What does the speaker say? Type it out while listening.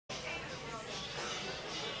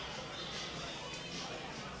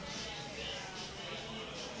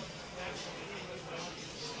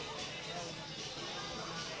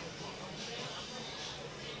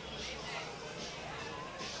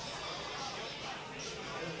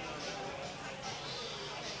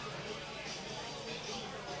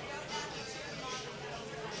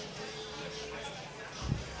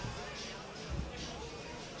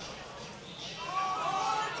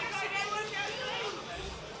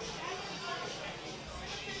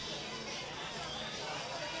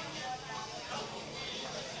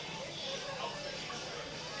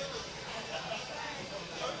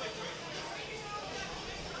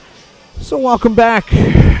So welcome back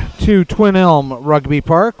to Twin Elm Rugby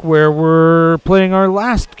Park, where we're playing our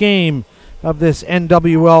last game of this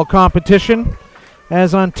NWL competition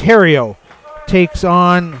as Ontario takes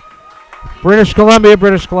on British Columbia.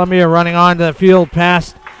 British Columbia running onto the field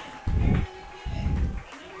past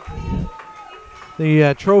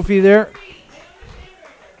the trophy there.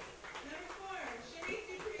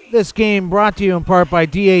 This game brought to you in part by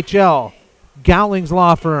DHL, Gowling's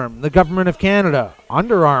Law Firm, the Government of Canada,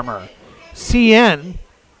 Under Armour, CN,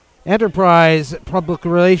 Enterprise Public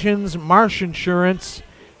Relations, Marsh Insurance,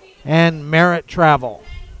 and Merit Travel.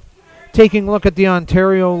 Taking a look at the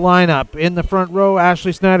Ontario lineup. In the front row,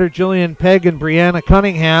 Ashley Snyder, Jillian Pegg, and Brianna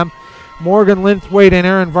Cunningham. Morgan Linthwaite and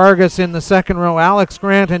Aaron Vargas in the second row. Alex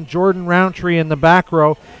Grant and Jordan Roundtree in the back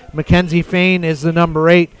row. Mackenzie Fain is the number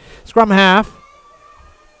 8. Scrum half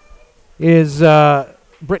is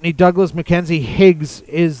Brittany Douglas. Mackenzie Higgs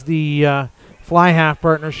is the fly half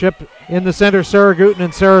partnership. In the center, Sarah Gutin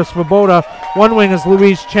and Sarah Svoboda. One wing is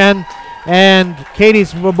Louise Chen and Katie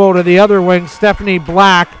Svoboda. The other wing, Stephanie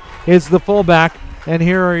Black, is the fullback. And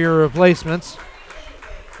here are your replacements.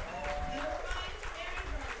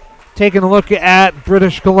 Taking a look at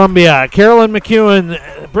British Columbia. Carolyn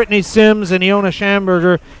McEwen, Brittany Sims, and Iona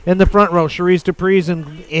Schamberger in the front row. Cherise Dupreez and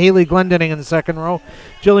Haley Glendenning in the second row.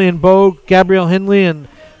 Jillian Bogue, Gabrielle Hindley in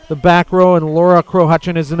the back row, and Laura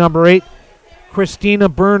Crow-Hutchin is the number 8. Christina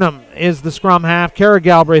Burnham is the scrum half. Kara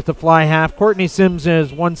Galbraith the fly half. Courtney Sims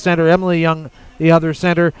is one center. Emily Young the other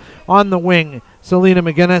center. On the wing, Selena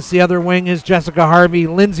McGinnis. The other wing is Jessica Harvey.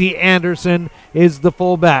 Lindsay Anderson is the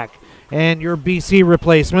fullback. And your BC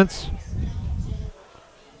replacements.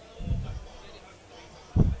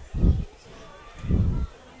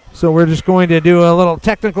 So we're just going to do a little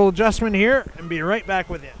technical adjustment here and be right back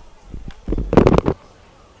with you.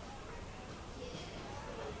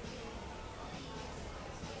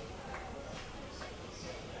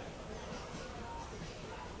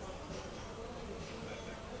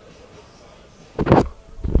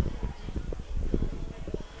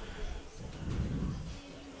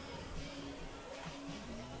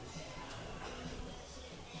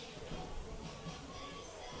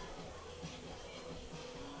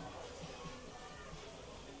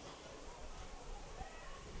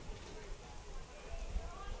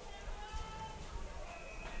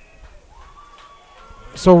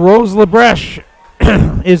 So Rose Lebreche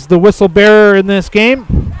is the whistle bearer in this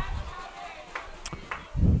game.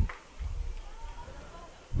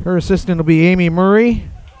 Her assistant will be Amy Murray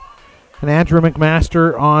and Andrew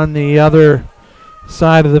McMaster on the other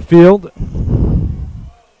side of the field.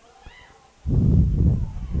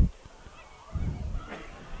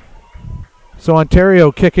 So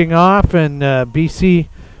Ontario kicking off and BC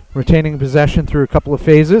retaining possession through a couple of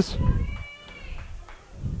phases.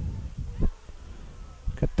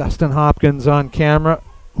 Got Dustin Hopkins on camera.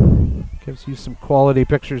 Gives you some quality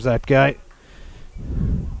pictures, that guy.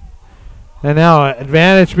 And now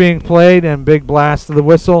advantage being played and big blast of the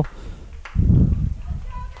whistle.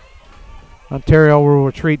 Ontario will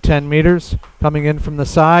retreat 10 meters, coming in from the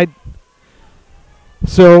side.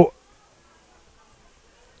 So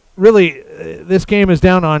really, this game is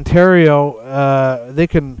down to Ontario. They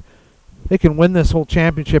can win this whole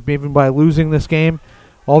championship even by losing this game.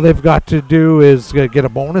 All they've got to do is get a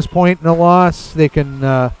bonus point in a loss. They can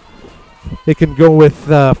go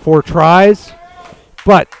with 4 tries.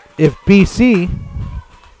 But if BC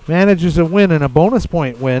manages a win and a bonus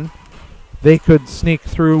point win, they could sneak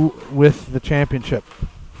through with the championship.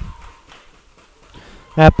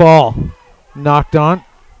 That ball knocked on.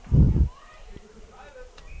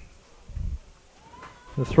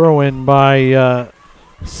 The throw in by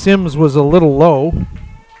Sims was a little low.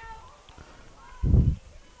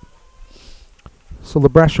 So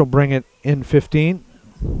Lebreche will bring it in 15.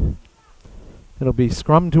 It'll be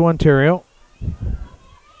scrum to Ontario.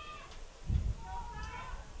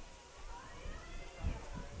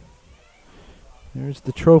 There's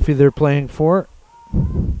the trophy they're playing for.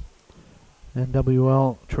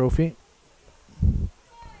 NWL trophy.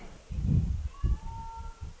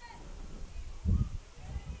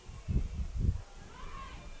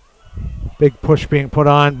 Big push being put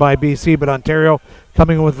on by BC, but Ontario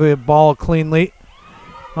coming with the ball cleanly.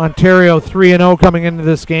 Ontario 3-0 coming into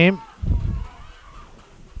this game.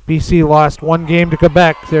 BC lost 1 game to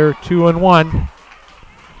Quebec. They're 2-1.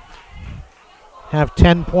 Have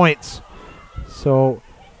 10 points. So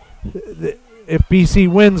if BC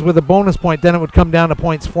wins with a bonus point, then it would come down to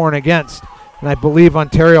points for and against. And I believe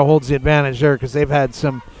Ontario holds the advantage there because they've had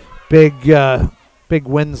some big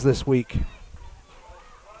wins this week.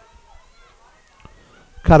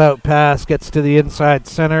 Cutout pass gets to the inside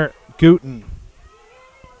center. Gutin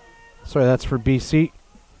Sorry, that's for BC.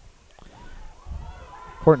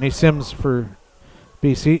 Courtney Sims for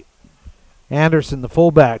BC. Anderson, the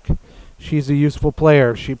fullback. She's a useful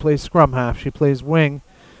player. She plays scrum half. She plays wing.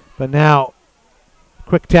 But now,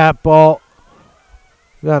 quick tap ball.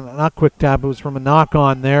 Not quick tap. It was from a knock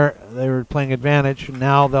on there. They were playing advantage. And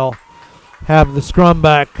now they'll have the scrum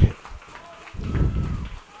back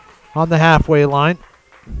on the halfway line.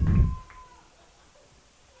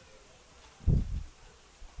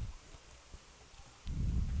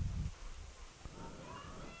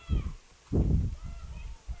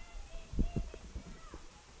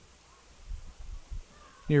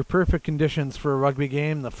 Near perfect conditions for a rugby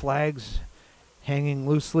game. The flags hanging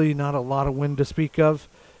loosely, not a lot of wind to speak of.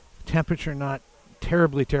 Temperature not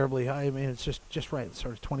terribly high. I mean, it's just right. It's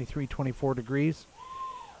sort of 23, 24 degrees.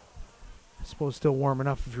 I suppose still warm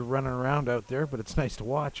enough if you're running around out there, but it's nice to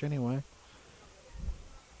watch anyway.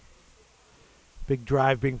 Big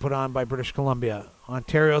drive being put on by British Columbia.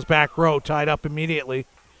 Ontario's back row tied up immediately.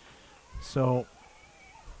 So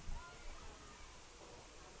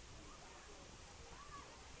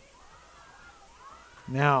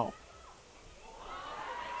now,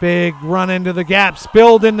 big run into the gap,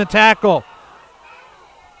 spilled in the tackle.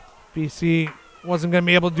 BC wasn't going to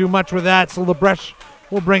be able to do much with that, so LeBrecht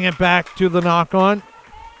will bring it back to the knock-on.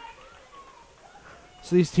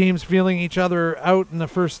 So these teams feeling each other out in the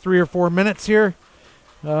first 3 or 4 minutes here.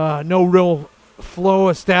 No real flow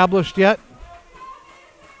established yet.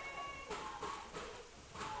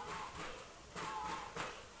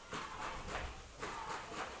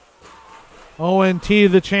 ONT,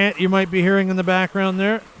 the chant you might be hearing in the background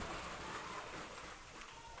there.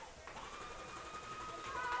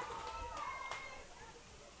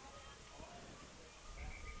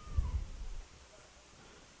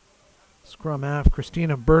 Scrum half,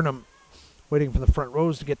 Christina Burnham, waiting for the front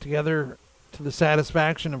rows to get together to the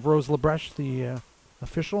satisfaction of Rose Lebrecht, the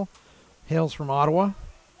official. Hails from Ottawa.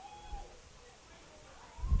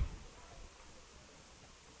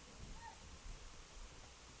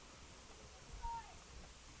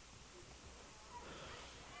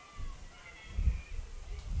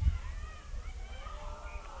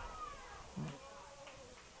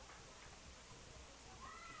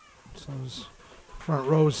 So those front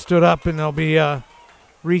rows stood up and they'll be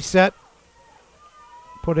reset.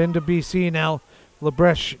 Put into BC now.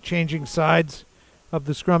 Lebrecht changing sides of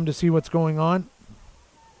the scrum to see what's going on.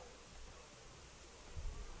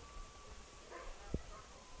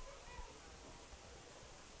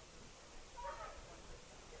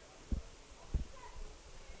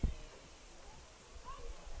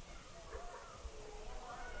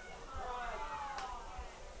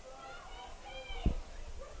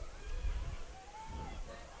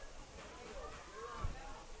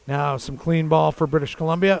 Now some clean ball for British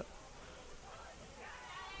Columbia.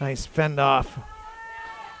 Nice fend off.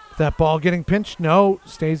 That ball getting pinched? No,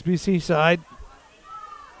 stays BC side.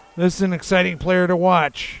 This is an exciting player to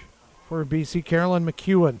watch for BC. Carolyn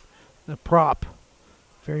McEwen, the prop.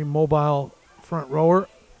 Very mobile front rower.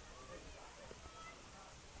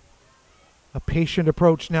 A patient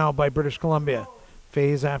approach now by British Columbia.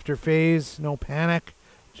 Phase after phase, no panic.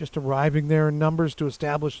 Just arriving there in numbers to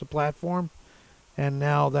establish the platform. And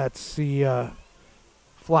now that's the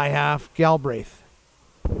fly half Galbraith.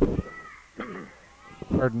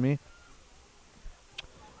 Pardon me.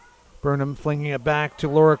 Burnham flinging it back to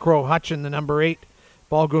Laura Crow Hutchin, the number 8.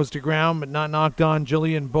 Ball goes to ground, but not knocked on.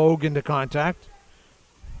 Jillian Bogue into contact.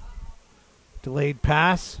 Delayed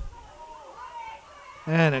pass.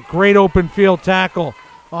 And a great open field tackle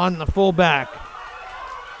on the fullback.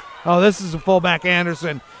 Oh, this is a fullback,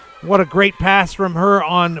 Anderson. What a great pass from her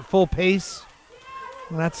on full pace.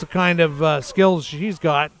 And that's the kind of skills she's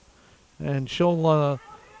got. And she'll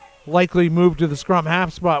likely move to the scrum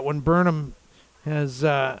half spot when Burnham has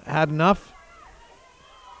had enough.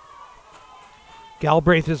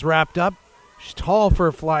 Galbraith is wrapped up. She's tall for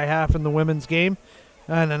a fly half in the women's game.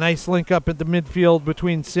 And a nice link up at the midfield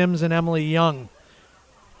between Sims and Emily Young.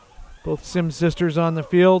 Both Sims sisters on the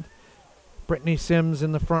field. Brittany Sims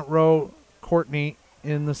in the front row. Courtney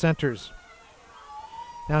in the centers.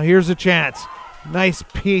 Now here's a chance. Nice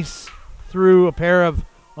piece through a pair of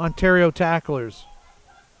Ontario tacklers.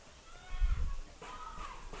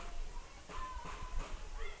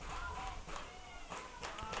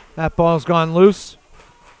 That ball's gone loose.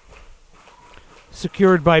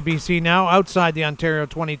 Secured by BC now outside the Ontario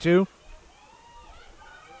 22.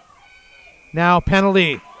 Now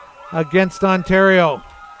penalty against Ontario.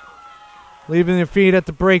 Leaving their feet at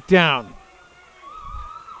the breakdown.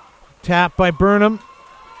 Tap by Burnham.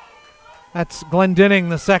 That's Glendinning,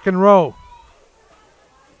 the second row.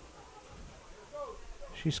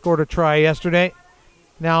 She scored a try yesterday.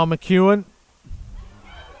 Now McEwen.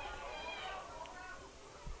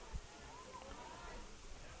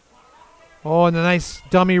 Oh, and a nice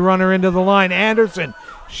dummy runner into the line. Anderson.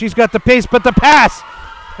 She's got the pace, but the pass.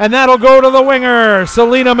 And that'll go to the winger,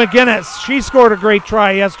 Selena McGinnis. She scored a great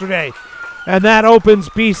try yesterday. And that opens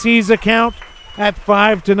BC's account at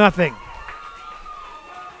 5-0.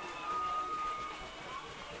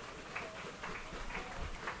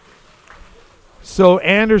 So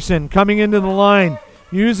Anderson coming into the line,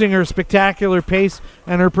 using her spectacular pace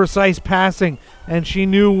and her precise passing. And she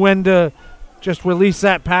knew when to just release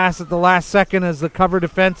that pass at the last second as the cover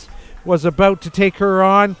defense was about to take her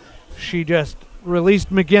on. She just released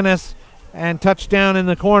McGinnis and touched down in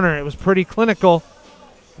the corner. It was pretty clinical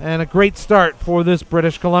and a great start for this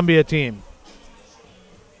British Columbia team.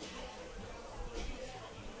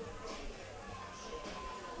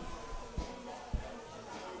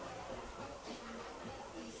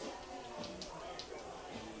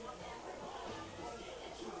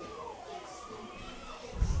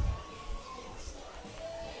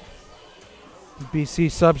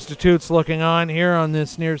 BC substitutes looking on here on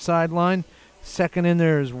this near sideline. Second in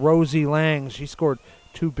there is Rosie Lang. She scored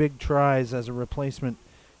 2 big tries as a replacement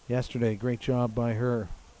yesterday. Great job by her.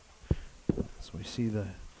 So we see the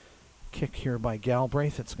kick here by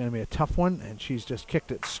Galbraith. It's going to be a tough one, and she's just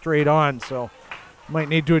kicked it straight on. So might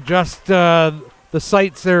need to adjust the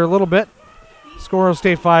sights there a little bit. Score will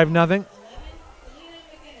stay 5-0.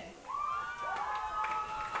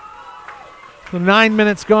 So 9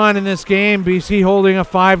 minutes gone in this game. BC holding a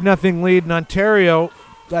 5-0 lead, and Ontario,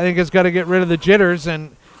 I think, has got to get rid of the jitters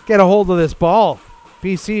and get a hold of this ball.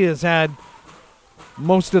 BC has had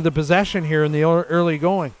most of the possession here in the early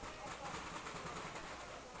going.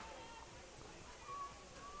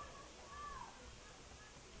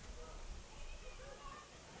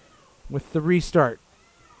 With the restart,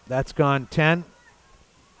 that's gone 10.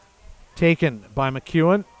 Taken by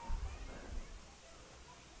McEwen.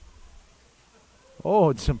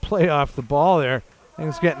 Oh, it's some play off the ball there. I think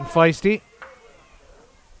it's getting feisty.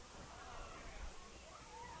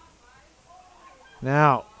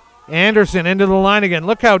 Now, Anderson into the line again.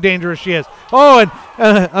 Look how dangerous she is. Oh, and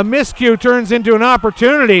a miscue turns into an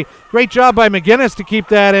opportunity. Great job by McGinnis to keep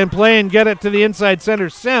that in play and get it to the inside center,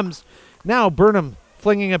 Sims. Now Burnham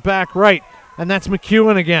flinging it back right, and that's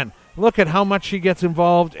McEwen again. Look at how much she gets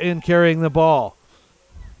involved in carrying the ball.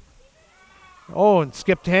 Oh, and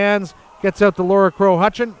skipped hands. Gets out to Laura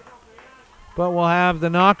Crow-Hutchin, but we'll have the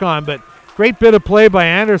knock on. But great bit of play by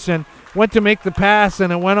Anderson. Went to make the pass,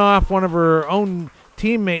 and it went off one of her own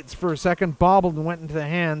teammates for a second, bobbled and went into the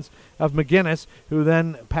hands of McGinnis, who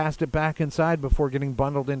then passed it back inside before getting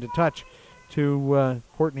bundled into touch to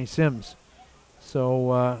Courtney Sims.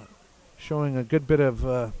 So showing a good bit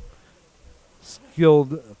of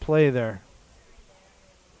skilled play there.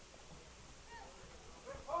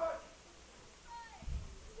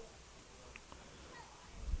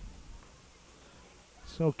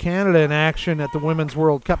 So Canada in action at the Women's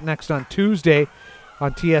World Cup next on Tuesday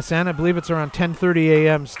on TSN. I believe it's around 10:30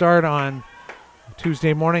 a.m. start on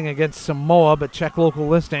Tuesday morning against Samoa, but check local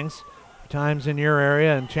listings for times in your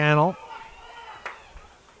area and channel.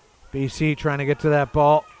 BC trying to get to that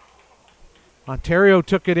ball. Ontario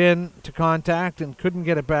took it in to contact and couldn't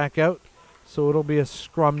get it back out, so it'll be a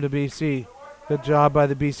scrum to BC. Good job by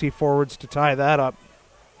the BC forwards to tie that up.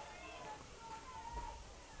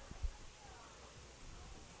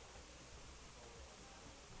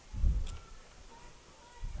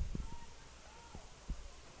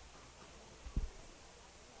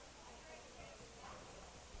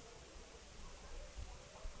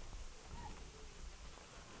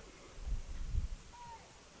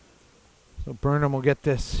 So Burnham will get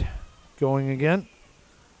this going again.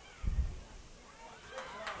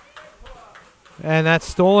 And that's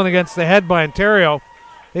stolen against the head by Ontario.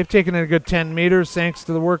 They've taken it a good 10 meters thanks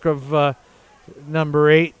to the work of number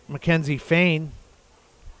 8, Mackenzie Fain.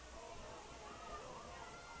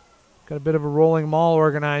 Got a bit of a rolling maul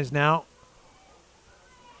organized now.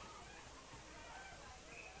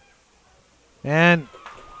 And,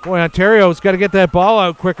 boy, Ontario's got to get that ball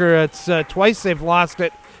out quicker. It's twice they've lost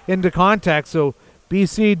it into contact, so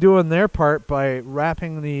BC doing their part by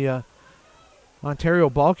wrapping the Ontario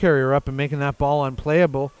ball carrier up and making that ball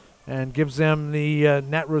unplayable, and gives them the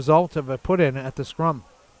net result of a put-in at the scrum.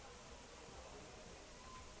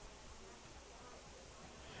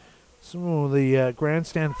 So the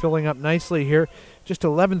grandstand filling up nicely here. Just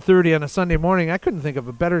 11:30 on a Sunday morning. I couldn't think of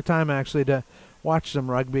a better time actually to watch some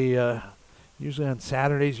rugby. Usually on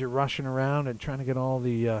Saturdays you're rushing around and trying to get all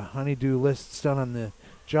the honeydew lists done on the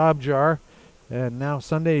job jar, and now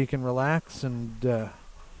Sunday you can relax and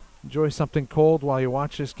enjoy something cold while you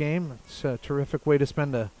watch this game. It's a terrific way to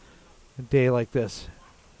spend a day like this.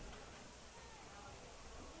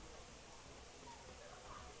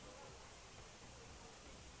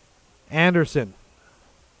 Anderson.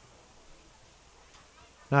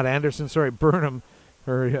 Not Anderson, sorry, Burnham,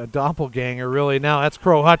 her doppelganger, really. Now that's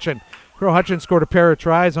Crow Hutchin. Crow Hutchin scored a pair of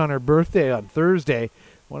tries on her birthday on Thursday.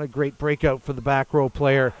 What a great breakout for the back row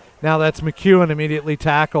player. Now that's McEwen immediately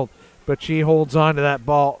tackled, but she holds on to that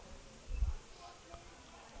ball.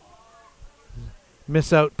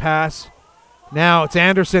 Miss out pass. Now it's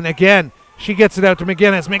Anderson again. She gets it out to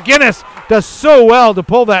McGinnis. McGinnis does so well to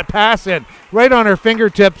pull that pass in, right on her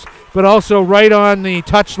fingertips, but also right on the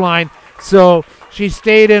touchline. So she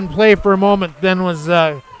stayed in play for a moment, then was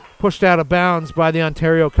pushed out of bounds by the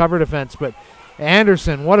Ontario cover defense. But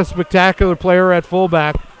Anderson, what a spectacular player at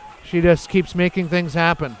fullback. She just keeps making things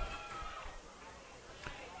happen.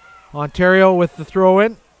 Ontario with the throw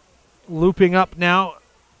in. Looping up now.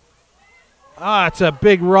 It's a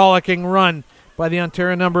big rollicking run by the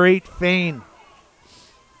Ontario number 8, Fain.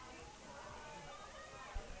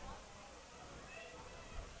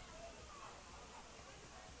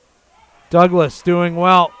 Douglas doing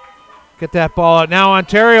well. Get that ball out. Now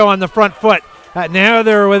Ontario on the front foot. Now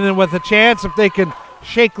they're with a chance if they can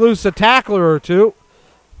shake loose a tackler or two.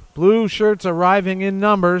 Blue shirts arriving in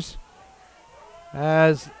numbers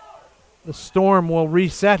as the Storm will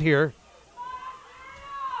reset here.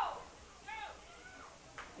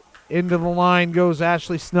 Into the line goes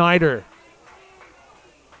Ashley Snyder.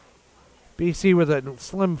 BC with a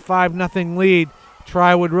slim 5-0 lead.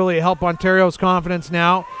 Try would really help Ontario's confidence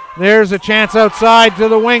now. There's a chance outside to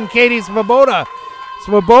the wing, Katie Svoboda.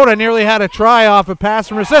 Svoboda nearly had a try off a pass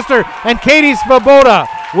from her sister, and Katie Svoboda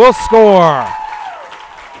will score.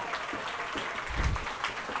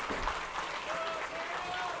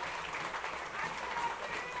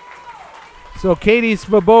 So Katie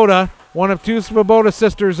Svoboda, one of 2 Svoboda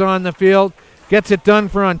sisters on the field, gets it done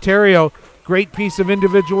for Ontario. Great piece of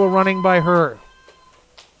individual running by her.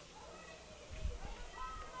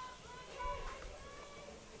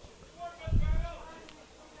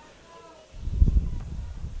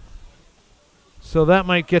 So that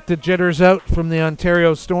might get the jitters out from the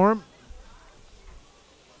Ontario Storm.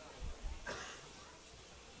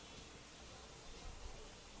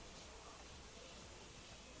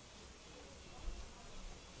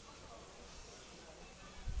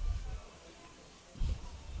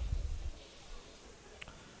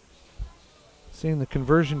 Seeing the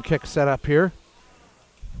conversion kick set up here.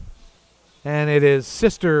 And it is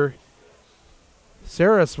sister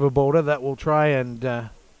Sarah Svoboda that will try and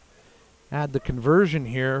add the conversion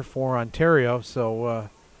here for Ontario. So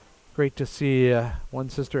great to see one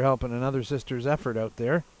sister helping another sister's effort out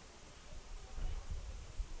there.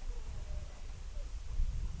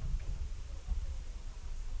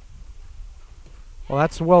 Well,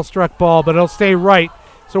 that's a well-struck ball, but it'll stay right.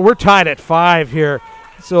 So we're tied at 5 here.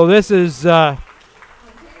 So this is going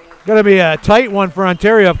to be a tight one for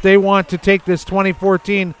Ontario if they want to take this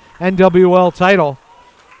 2014 NWL title.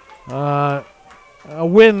 A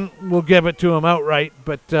win will give it to them outright,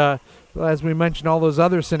 but as we mentioned, all those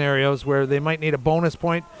other scenarios where they might need a bonus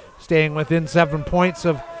point, staying within 7 points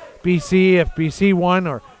of BC if BC won,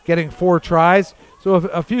 or getting 4 tries. So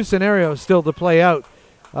a few scenarios still to play out.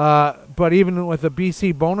 But even with a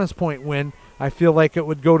BC bonus point win, I feel like it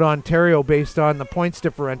would go to Ontario based on the points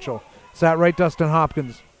differential. Is that right, Dustin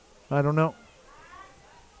Hopkins? I don't know.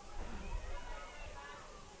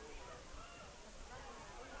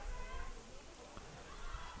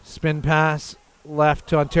 Spin pass left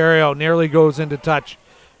to Ontario. Nearly goes into touch.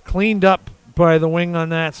 Cleaned up by the wing on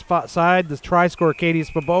that side. The try scorer, Katie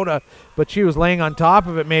Svoboda, but she was laying on top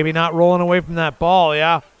of it, maybe not rolling away from that ball.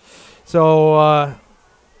 Yeah. So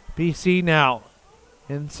BC now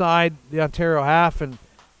inside the Ontario half, and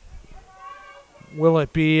will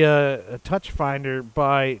it be a touch finder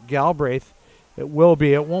by Galbraith? It will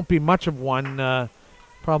be. It won't be much of one.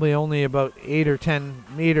 Probably only about 8 or 10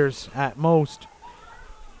 meters at most.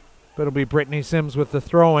 But it'll be Brittany Sims with the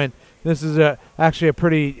throw-in. This is actually a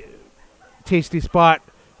pretty tasty spot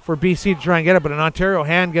for BC to try and get it, but an Ontario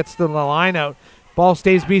hand gets to the line out. Ball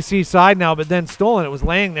stays BC side now, but then stolen. It was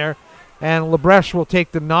laying there, and Lebrecht will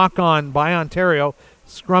take the knock-on by Ontario.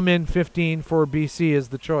 Scrum in 15 for BC is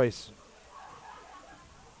the choice.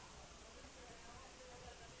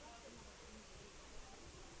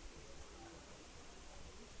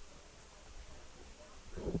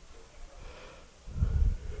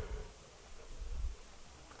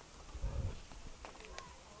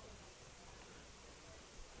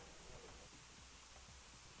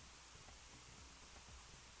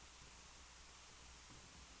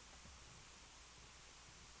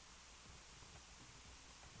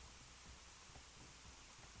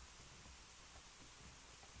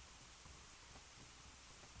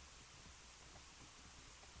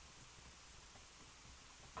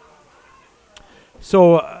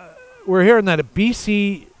 So we're hearing that a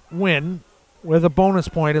BC win with a bonus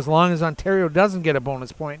point, as long as Ontario doesn't get a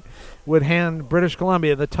bonus point, would hand British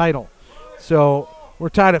Columbia the title. So we're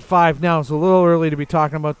tied at 5 now. It's a little early to be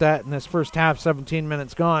talking about that in this first half, 17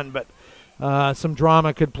 minutes gone, but some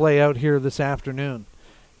drama could play out here this afternoon.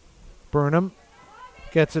 Burnham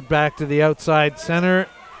gets it back to the outside center.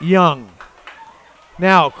 Young.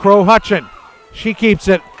 Now Crow Hutchin. She keeps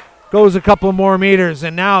it, goes a couple more meters,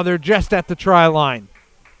 and now they're just at the try line.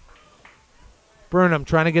 Burnham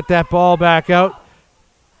trying to get that ball back out.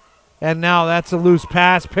 And now that's a loose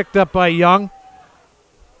pass picked up by Young.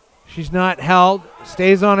 She's not held,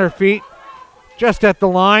 stays on her feet, just at the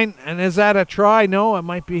line. And is that a try? No, it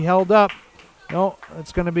might be held up. No,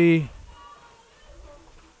 it's going to be...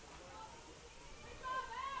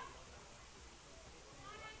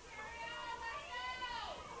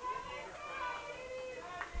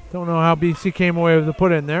 Don't know how BC came away with the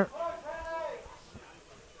put in there.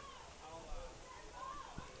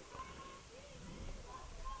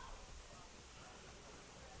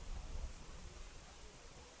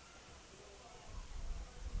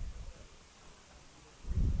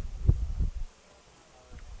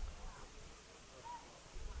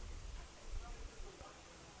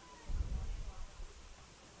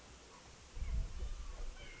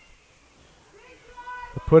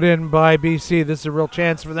 Put in by BC. This is a real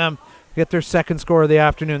chance for them to get their second score of the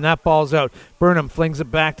afternoon. That ball's out. Burnham flings it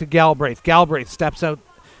back to Galbraith. Galbraith steps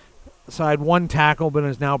outside one tackle, but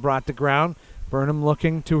is now brought to ground. Burnham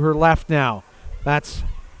looking to her left now. That's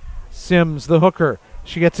Sims, the hooker.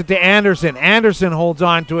 She gets it to Anderson. Anderson holds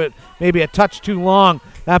on to it. Maybe a touch too long.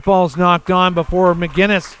 That ball's knocked on before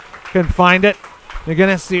McGinnis can find it.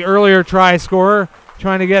 McGinnis, the earlier try scorer,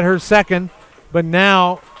 trying to get her second. But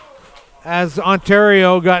now, as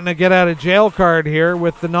Ontario gotten a get out of jail card here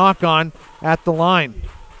with the knock on at the line.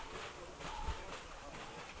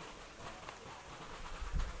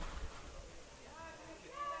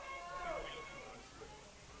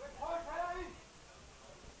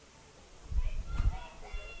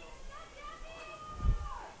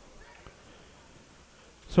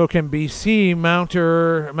 So can BC mount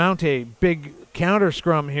a big counter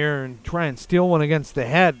scrum here and try and steal one against the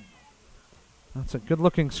head? That's a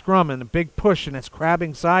good-looking scrum and a big push, and it's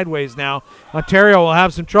crabbing sideways now. Ontario will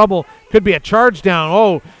have some trouble. Could be a charge down.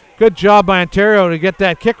 Oh, good job by Ontario to get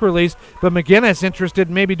that kick released. But McGinnis interested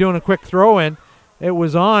in maybe doing a quick throw-in. It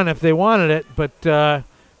was on if they wanted it, but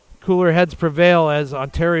cooler heads prevail as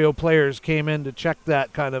Ontario players came in to check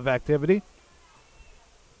that kind of activity.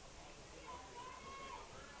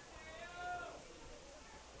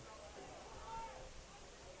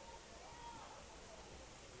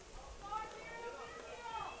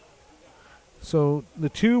 So the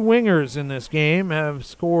two wingers in this game have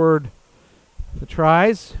scored the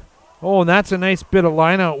tries. Oh, and that's a nice bit of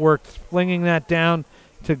line-out work, flinging that down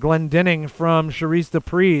to Glendinning from Charisse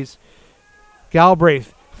Duprise.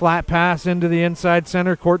 Galbraith, flat pass into the inside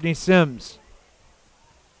center, Courtney Sims.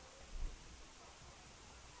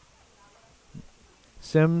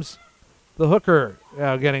 Sims, the hooker,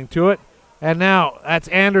 getting to it. And now that's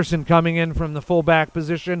Anderson coming in from the fullback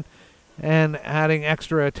position and adding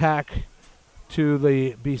extra attack to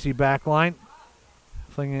the BC back line.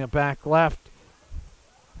 Flinging it back left.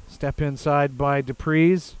 Step inside by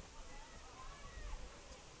Duprise.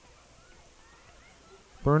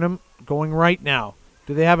 Burnham going right now.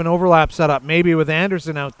 Do they have an overlap set up? Maybe with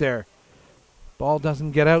Anderson out there. Ball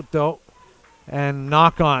doesn't get out though. And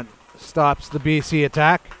knock on stops the BC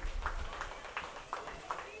attack.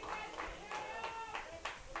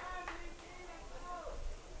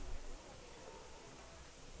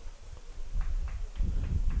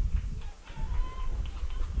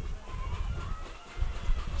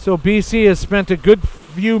 So BC has spent a good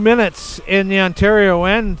few minutes in the Ontario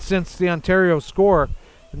end since the Ontario score,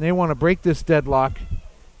 and they want to break this deadlock.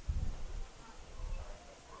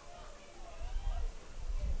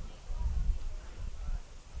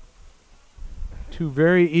 Two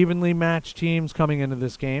very evenly matched teams coming into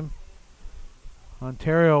this game.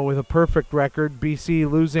 Ontario with a perfect record, BC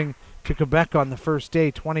losing to Quebec on the first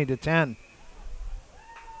day, 20-10.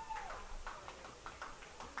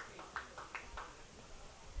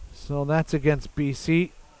 So that's against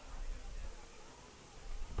BC.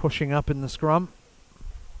 Pushing up in the scrum.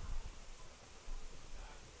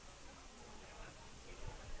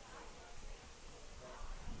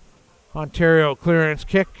 Ontario clearance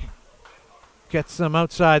kick. Gets them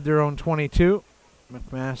outside their own 22.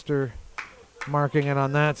 McMaster marking it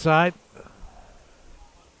on that side.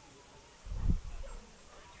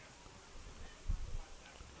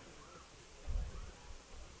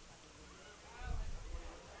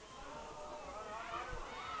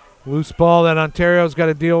 Loose ball that Ontario's got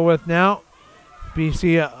to deal with now.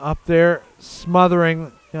 BC up there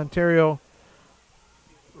smothering the Ontario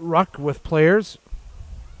ruck with players.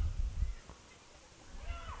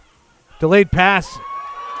 Delayed pass.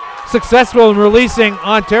 Successful in releasing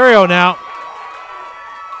Ontario now.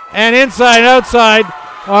 And inside, outside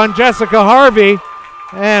on Jessica Harvey.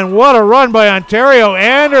 And what a run by Ontario.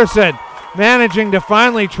 Anderson managing to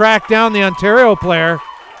finally track down the Ontario player.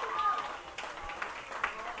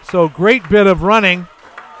 So great bit of running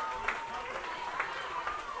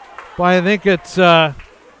by, I think it's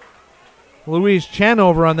Louise Chen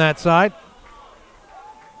over on that side.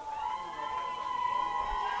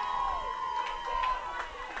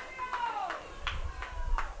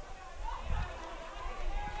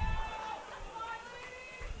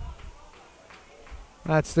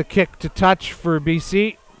 That's the kick to touch for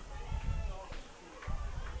BC.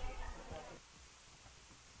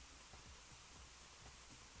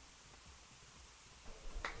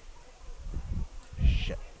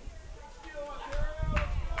 Shit.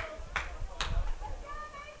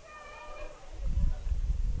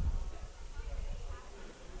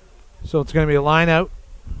 So it's going to be a line out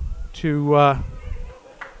to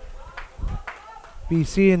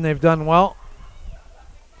BC, and they've done well.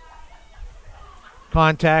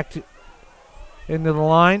 Contact into the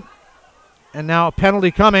line, and now a penalty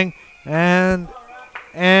coming, and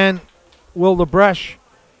will LeBreche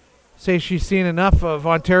say she's seen enough of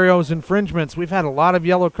Ontario's infringements? We've had a lot of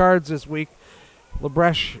yellow cards this week.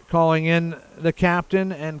 LeBreche calling in the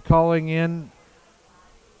captain and calling in,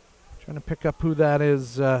 trying to pick up who that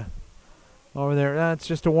is over there. That's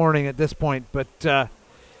just a warning at this point, but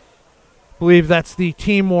believe that's the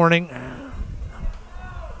team warning.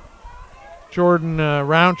 Jordan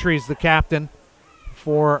Roundtree's the captain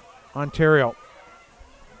for Ontario.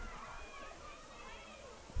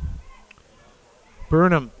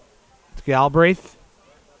 Burnham to Galbraith.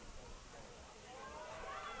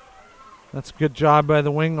 That's a good job by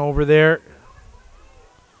the wing over there.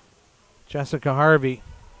 Jessica Harvey.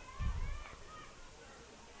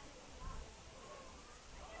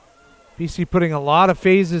 BC putting a lot of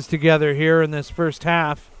phases together here in this first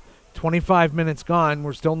half. 25 minutes gone.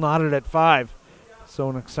 We're still knotted at 5. So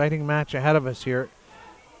an exciting match ahead of us here.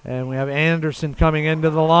 And we have Anderson coming into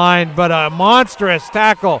the line, but a monstrous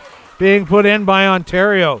tackle being put in by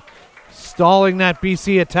Ontario, stalling that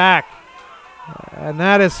BC attack. And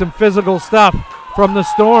that is some physical stuff from the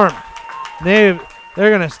Storm. They're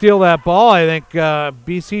going to steal that ball, I think.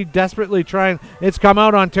 BC desperately trying. It's come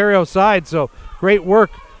out Ontario's side, so great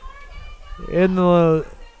work in the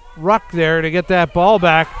ruck there to get that ball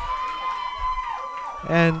back.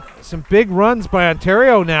 And some big runs by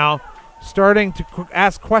Ontario now, starting to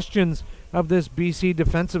ask questions of this BC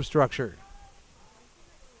defensive structure.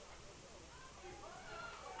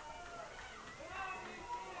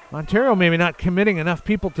 Ontario maybe not committing enough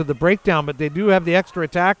people to the breakdown, but they do have the extra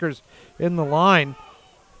attackers in the line.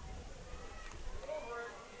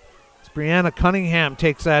 It's Brianna Cunningham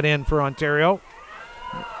takes that in for Ontario.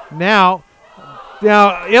 Now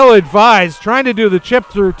ill-advised, trying to do the chip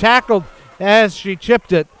through, tackled as she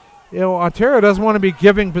chipped it. Ontario doesn't want to be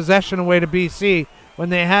giving possession away to BC when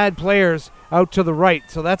they had players out to the right.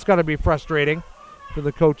 So that's got to be frustrating for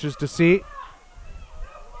the coaches to see.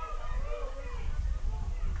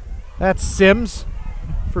 That's Sims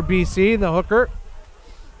for BC, the hooker.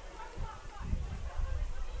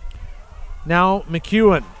 Now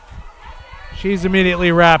McEwen. She's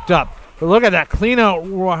immediately wrapped up. But look at that clean-out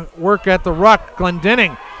work at the ruck,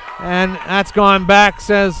 Glendinning. And that's gone back,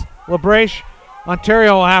 says LeBreche.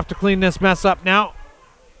 Ontario will have to clean this mess up now.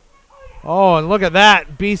 Oh, and look at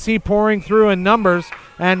that. BC pouring through in numbers.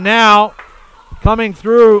 And now coming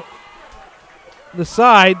through the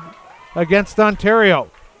side against Ontario.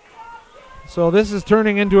 So this is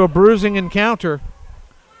turning into a bruising encounter.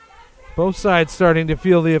 Both sides starting to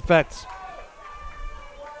feel the effects.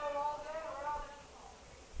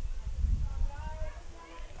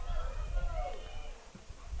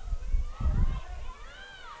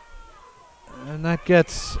 And that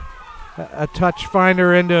gets a touch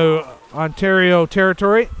finder into Ontario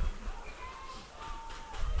territory.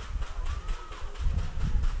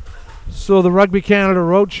 So the Rugby Canada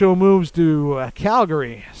Roadshow moves to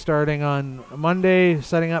Calgary starting on Monday,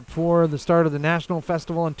 setting up for the start of the National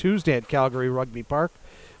Festival on Tuesday at Calgary Rugby Park.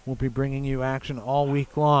 We'll be bringing you action all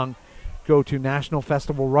week long. Go to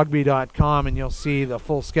nationalfestivalrugby.com and you'll see the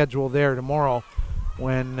full schedule there tomorrow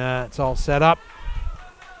when it's all set up.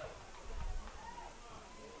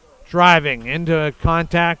 Driving into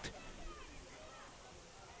contact.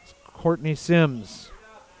 It's Courtney Sims.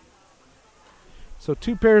 So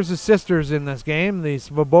 2 pairs of sisters in this game. The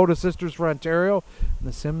Svoboda sisters for Ontario and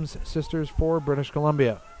the Sims sisters for British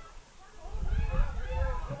Columbia.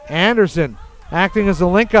 Anderson acting as a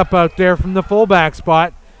link-up out there from the fullback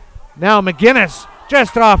spot. Now McGinnis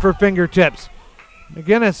just off her fingertips.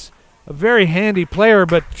 McGinnis, a very handy player,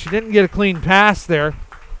 but she didn't get a clean pass there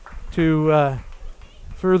to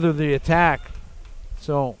further the attack.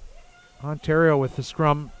 So Ontario with the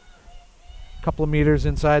scrum, a couple of meters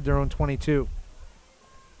inside their own 22.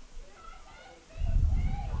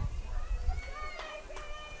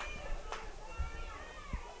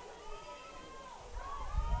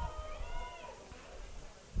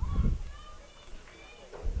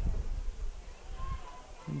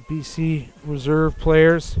 BC reserve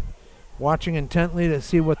players watching intently to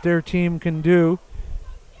see what their team can do.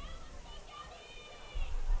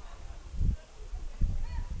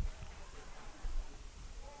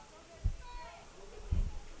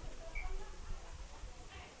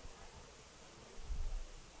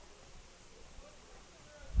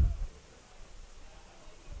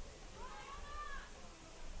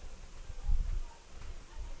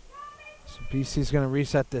 So BC's going to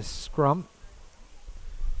reset this scrum.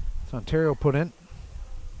 Ontario put in.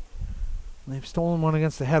 They've stolen one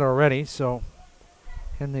against the head already, so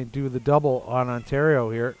can they do the double on Ontario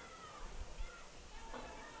here?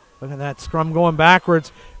 Look at that scrum going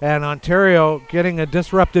backwards, and Ontario getting a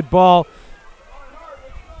disrupted ball.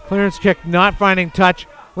 Clearance kick not finding touch.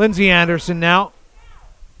 Lindsay Anderson now.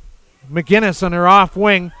 McGinnis on her off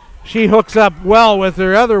wing. She hooks up well with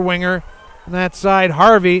her other winger on that side.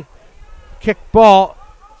 Harvey, kick ball.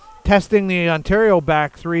 Testing the Ontario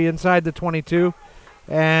back 3 inside the 22.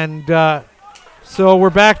 And so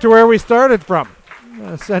we're back to where we started from,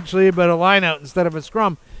 essentially, but a line out instead of a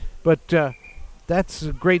scrum. But that's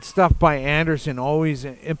great stuff by Anderson, always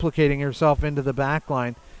implicating herself into the back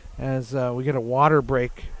line as we get a water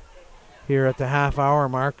break here at the half-hour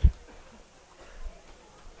mark.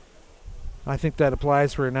 I think that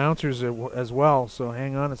applies for announcers as well, so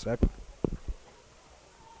hang on a sec.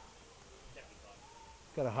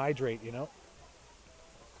 Got to hydrate, you know.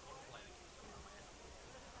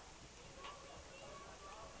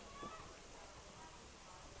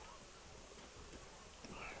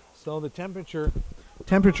 So the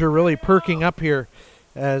temperature really perking up here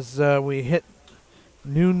as we hit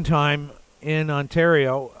noontime in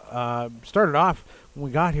Ontario. Started off when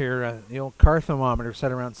we got here, the old car thermometer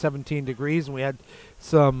set around 17 degrees, and we had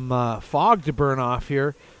some fog to burn off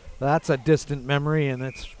here. That's a distant memory, and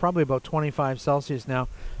it's probably about 25 Celsius now.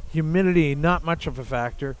 Humidity, not much of a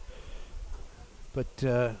factor, but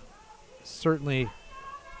certainly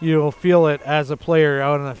you'll feel it as a player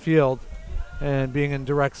out on the field and being in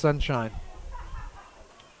direct sunshine.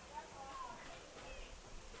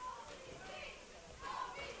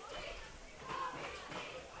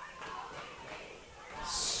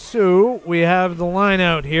 So we have the line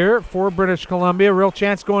out here for British Columbia. Real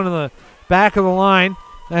chance going to the back of the line.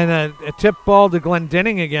 And a tip ball to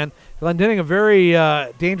Glendinning again. Glendinning, a very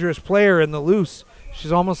dangerous player in the loose.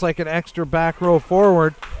 She's almost like an extra back row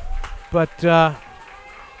forward. But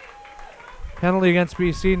penalty against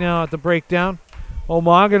BC now at the breakdown.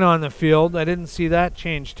 O'Magan on the field. I didn't see that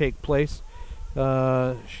change take place.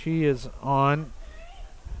 She is on.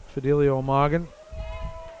 Fidelia O'Magan.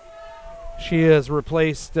 She has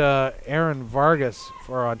replaced Aaron Vargas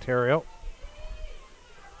for Ontario.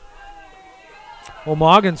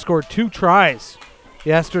 O'Magan scored 2 tries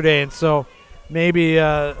yesterday, and so maybe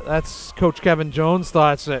that's Coach Kevin Jones'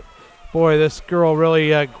 thoughts that, boy, this girl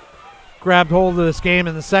really grabbed hold of this game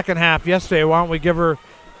in the second half yesterday. Why don't we give her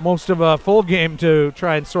most of a full game to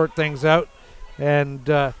try and sort things out? And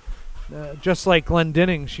just like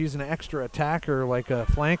Glendinning, she's an extra attacker like a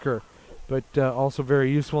flanker, but also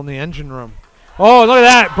very useful in the engine room. Oh, look at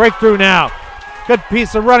that. Breakthrough now. Good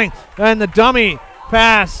piece of running. And the dummy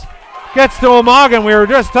pass gets to O'Magan. We were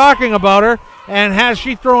just talking about her. And has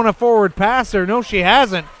she thrown a forward pass there? No, she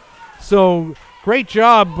hasn't. So great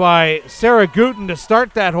job by Sarah Gooten to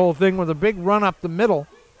start that whole thing with a big run up the middle.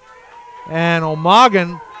 And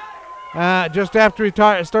O'Magan, just after we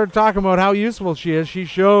started talking about how useful she is, she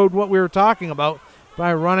showed what we were talking about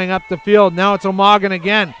by running up the field. Now it's O'Magan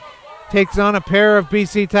again. Takes on a pair of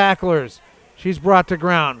BC tacklers. She's brought to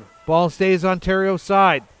ground. Ball stays Ontario's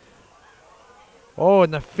side. Oh,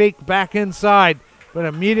 and the fake back inside, but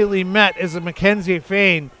immediately met is a Mackenzie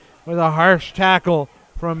Fain with a harsh tackle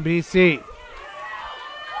from BC.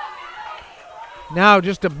 Now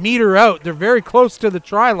just a meter out. They're very close to the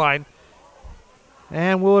try line.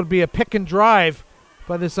 And will it be a pick and drive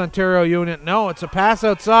by this Ontario unit? No, it's a pass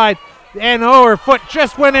outside. And oh, her foot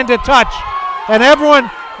just went into touch. And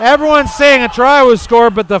everyone Everyone's saying a try was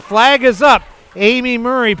scored, but the flag is up. Amy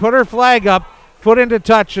Murray put her flag up, foot into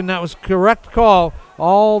touch, and that was correct call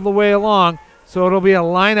all the way along. So it'll be a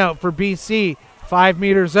line out for BC, 5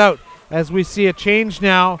 meters out. As we see a change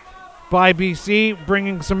now by BC,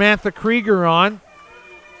 bringing Samantha Krieger on.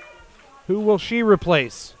 Who will she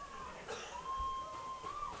replace?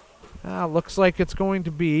 Looks like it's going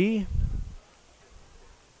to be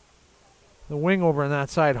the wing over on that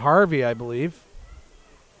side, Harvey, I believe.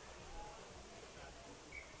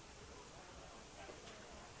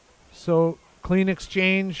 So clean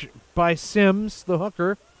exchange by Sims, the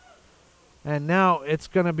hooker. And now it's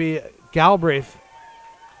going to be Galbraith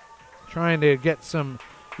trying to get some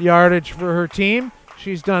yardage for her team.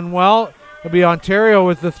 She's done well. It'll be Ontario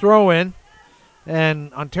with the throw-in.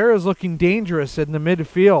 And Ontario's looking dangerous in the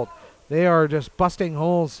midfield. They are just busting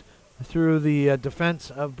holes through the defense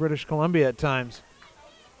of British Columbia at times.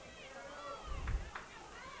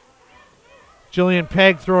 Jillian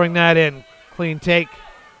Pegg throwing that in. Clean take.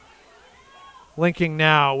 Linking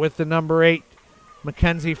now with the number 8,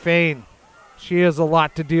 Mackenzie Fain. She has a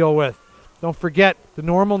lot to deal with. Don't forget the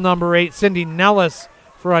normal number 8, Cindy Nellis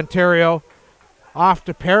for Ontario, off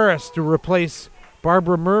to Paris to replace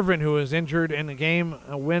Barbara Mervin, who was injured in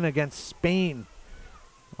a win against Spain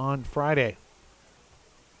on Friday.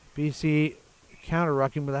 BC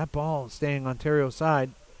counter-rucking, but that ball staying Ontario's side.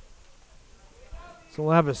 So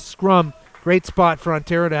we'll have a scrum. Great spot for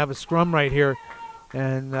Ontario to have a scrum right here.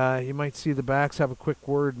 And you might see the backs have a quick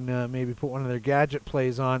word and maybe put one of their gadget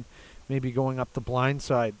plays on, maybe going up the blind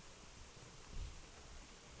side.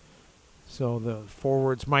 So the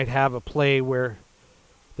forwards might have a play where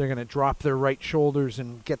they're going to drop their right shoulders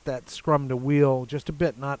and get that scrum to wheel just a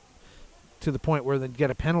bit, not to the point where they'd get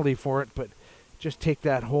a penalty for it, but just take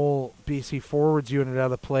that whole BC forwards unit out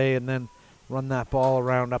of the play and then run that ball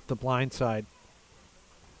around up the blind side.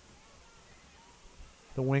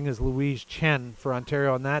 The wing is Louise Chen for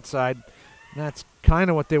Ontario on that side. And that's kind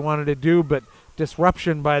of what they wanted to do, but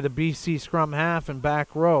disruption by the BC scrum half and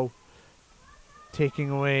back row, taking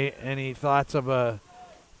away any thoughts of a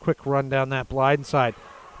quick run down that blind side.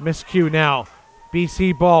 Miscue now.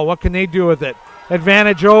 BC ball. What can they do with it?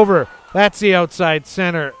 Advantage over. That's the outside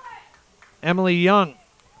center, Emily Young.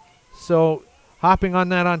 So hopping on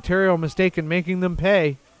that Ontario mistake and making them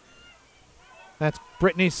pay. That's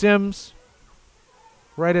Brittany Sims.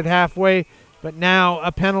 Right at halfway, but now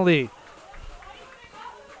a penalty.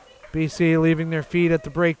 BC leaving their feet at the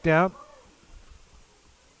breakdown.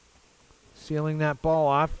 Sealing that ball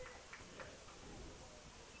off.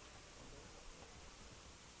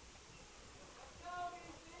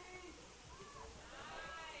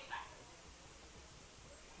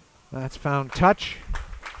 That's found touch.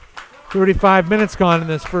 35 minutes gone in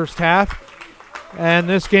this first half. And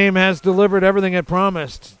this game has delivered everything it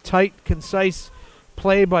promised. Tight, concise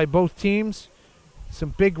play by both teams.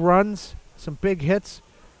 Some big runs, some big hits,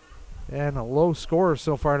 and a low score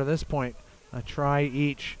so far to this point. A try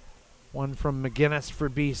each. One from McGuinness for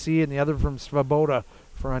BC and the other from Svoboda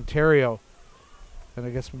for Ontario. And I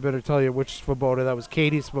guess we better tell you which Svoboda. That was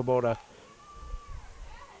Katie Svoboda.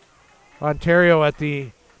 Ontario at the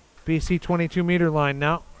BC 22-meter line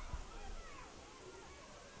now.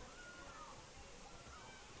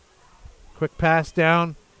 Quick pass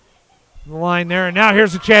down the line there, and now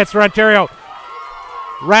here's a chance for Ontario.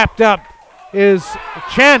 Wrapped up is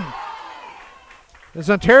Chen. As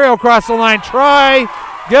Ontario across the line, try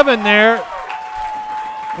given there.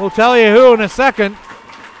 We'll tell you who in a second.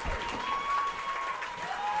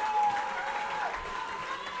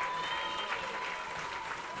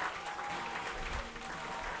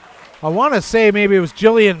 I want to say maybe it was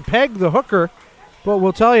Jillian Pegg, the hooker, but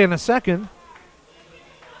we'll tell you in a second.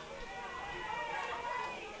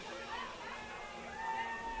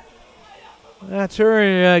 That's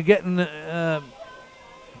her getting, and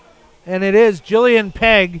it is Jillian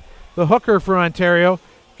Pegg, the hooker for Ontario,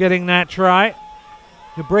 getting that try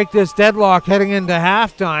to break this deadlock heading into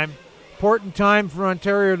halftime. Important time for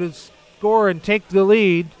Ontario to score and take the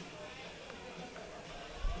lead.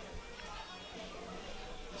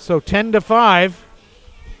 So 10-5.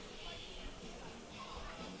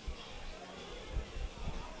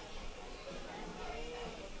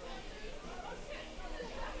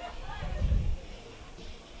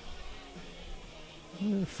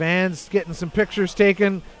 Fans getting some pictures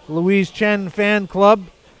taken. Louise Chen fan club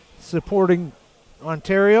supporting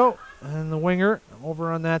Ontario. And the winger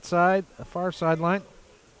over on that side, the far sideline.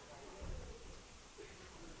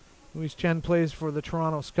 Louise Chen plays for the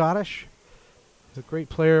Toronto Scottish. He's a great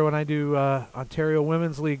player when I do Ontario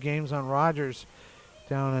Women's League games on Rogers.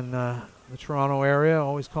 down in the Toronto area,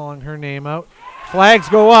 always calling her name out. Flags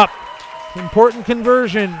go up. Important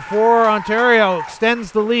conversion for Ontario.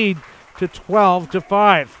 Extends the lead to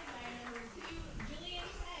 12-5.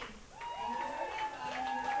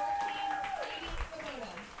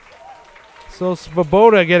 So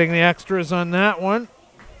Svoboda getting the extras on that one.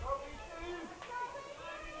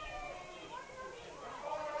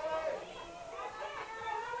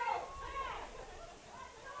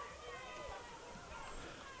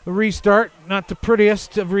 The restart, not the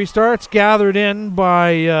prettiest of restarts, gathered in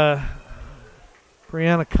by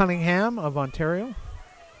Brianna Cunningham of Ontario.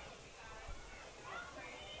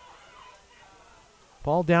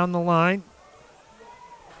 Ball down the line.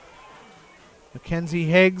 Mackenzie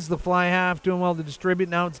Higgs, the fly half, doing well to distribute.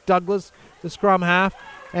 Now it's Douglas, the scrum half.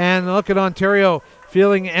 And look at Ontario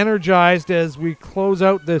feeling energized as we close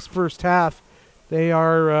out this first half. They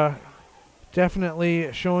are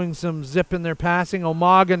definitely showing some zip in their passing.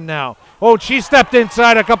 O'Magan now. Oh, she stepped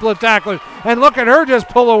inside a couple of tacklers. And look at her just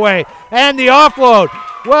pull away. And the offload.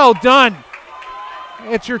 Well done.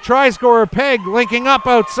 It's your try scorer, Peg, linking up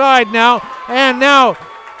outside now. And now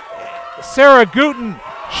Sarah Gooten.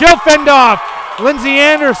 She'll fend off Lindsay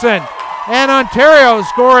Anderson. And Ontario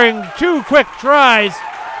scoring 2 quick tries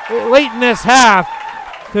late in this half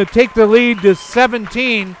to take the lead to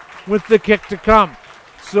 17 with the kick to come.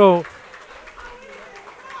 So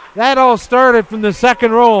that all started from the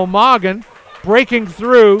second row. O'Magan breaking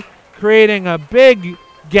through, creating a big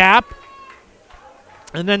gap.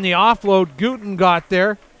 And then the offload, Gooten got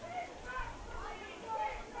there.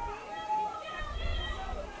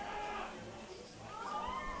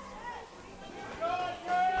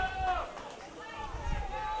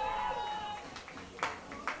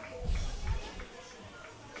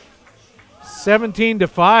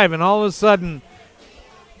 (17-5), and all of a sudden,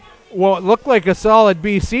 what looked like a solid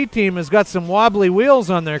BC team has got some wobbly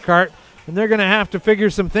wheels on their cart, and they're going to have to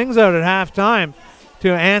figure some things out at halftime to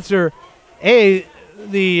answer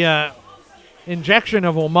the injection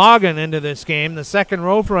of O'Magan into this game, the second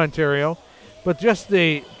row for Ontario, but just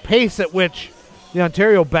the pace at which the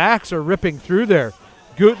Ontario backs are ripping through there.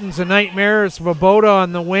 Gooten's a nightmare. Svoboda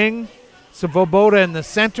on the wing, Svoboda in the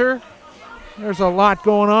center. There's a lot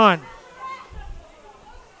going on.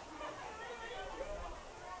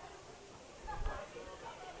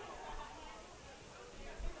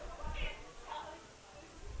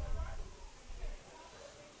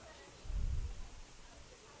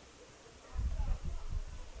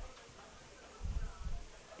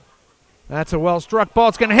 That's a well-struck ball.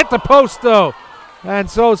 It's going to hit the post, though. And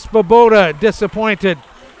so Svoboda disappointed.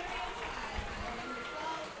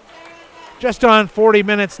 Just on 40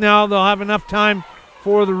 minutes now. They'll have enough time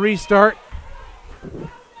for the restart.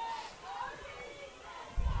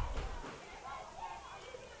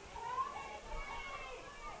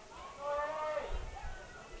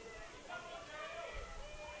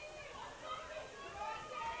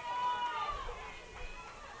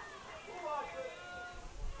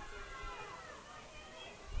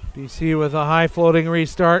 BC with a high floating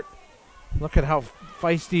restart. Look at how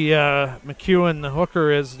feisty McEwen, the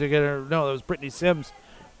hooker, is to get her. No, that was Brittany Sims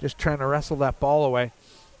just trying to wrestle that ball away.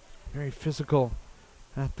 Very physical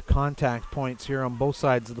at the contact points here on both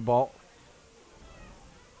sides of the ball.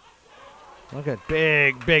 Look at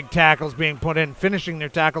big tackles being put in, finishing their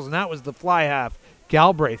tackles, and that was the fly half,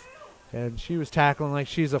 Galbraith. And she was tackling like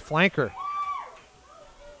she's a flanker.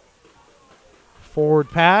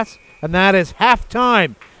 Forward pass, and that is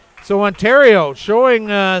halftime. So Ontario showing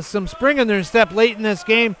some spring in their step late in this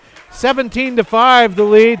game. 17-5 the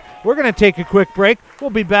lead. We're going to take a quick break.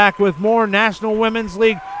 We'll be back with more National Women's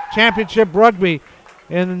League Championship Rugby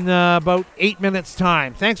in about 8 minutes'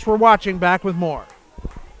 time. Thanks for watching. Back with more.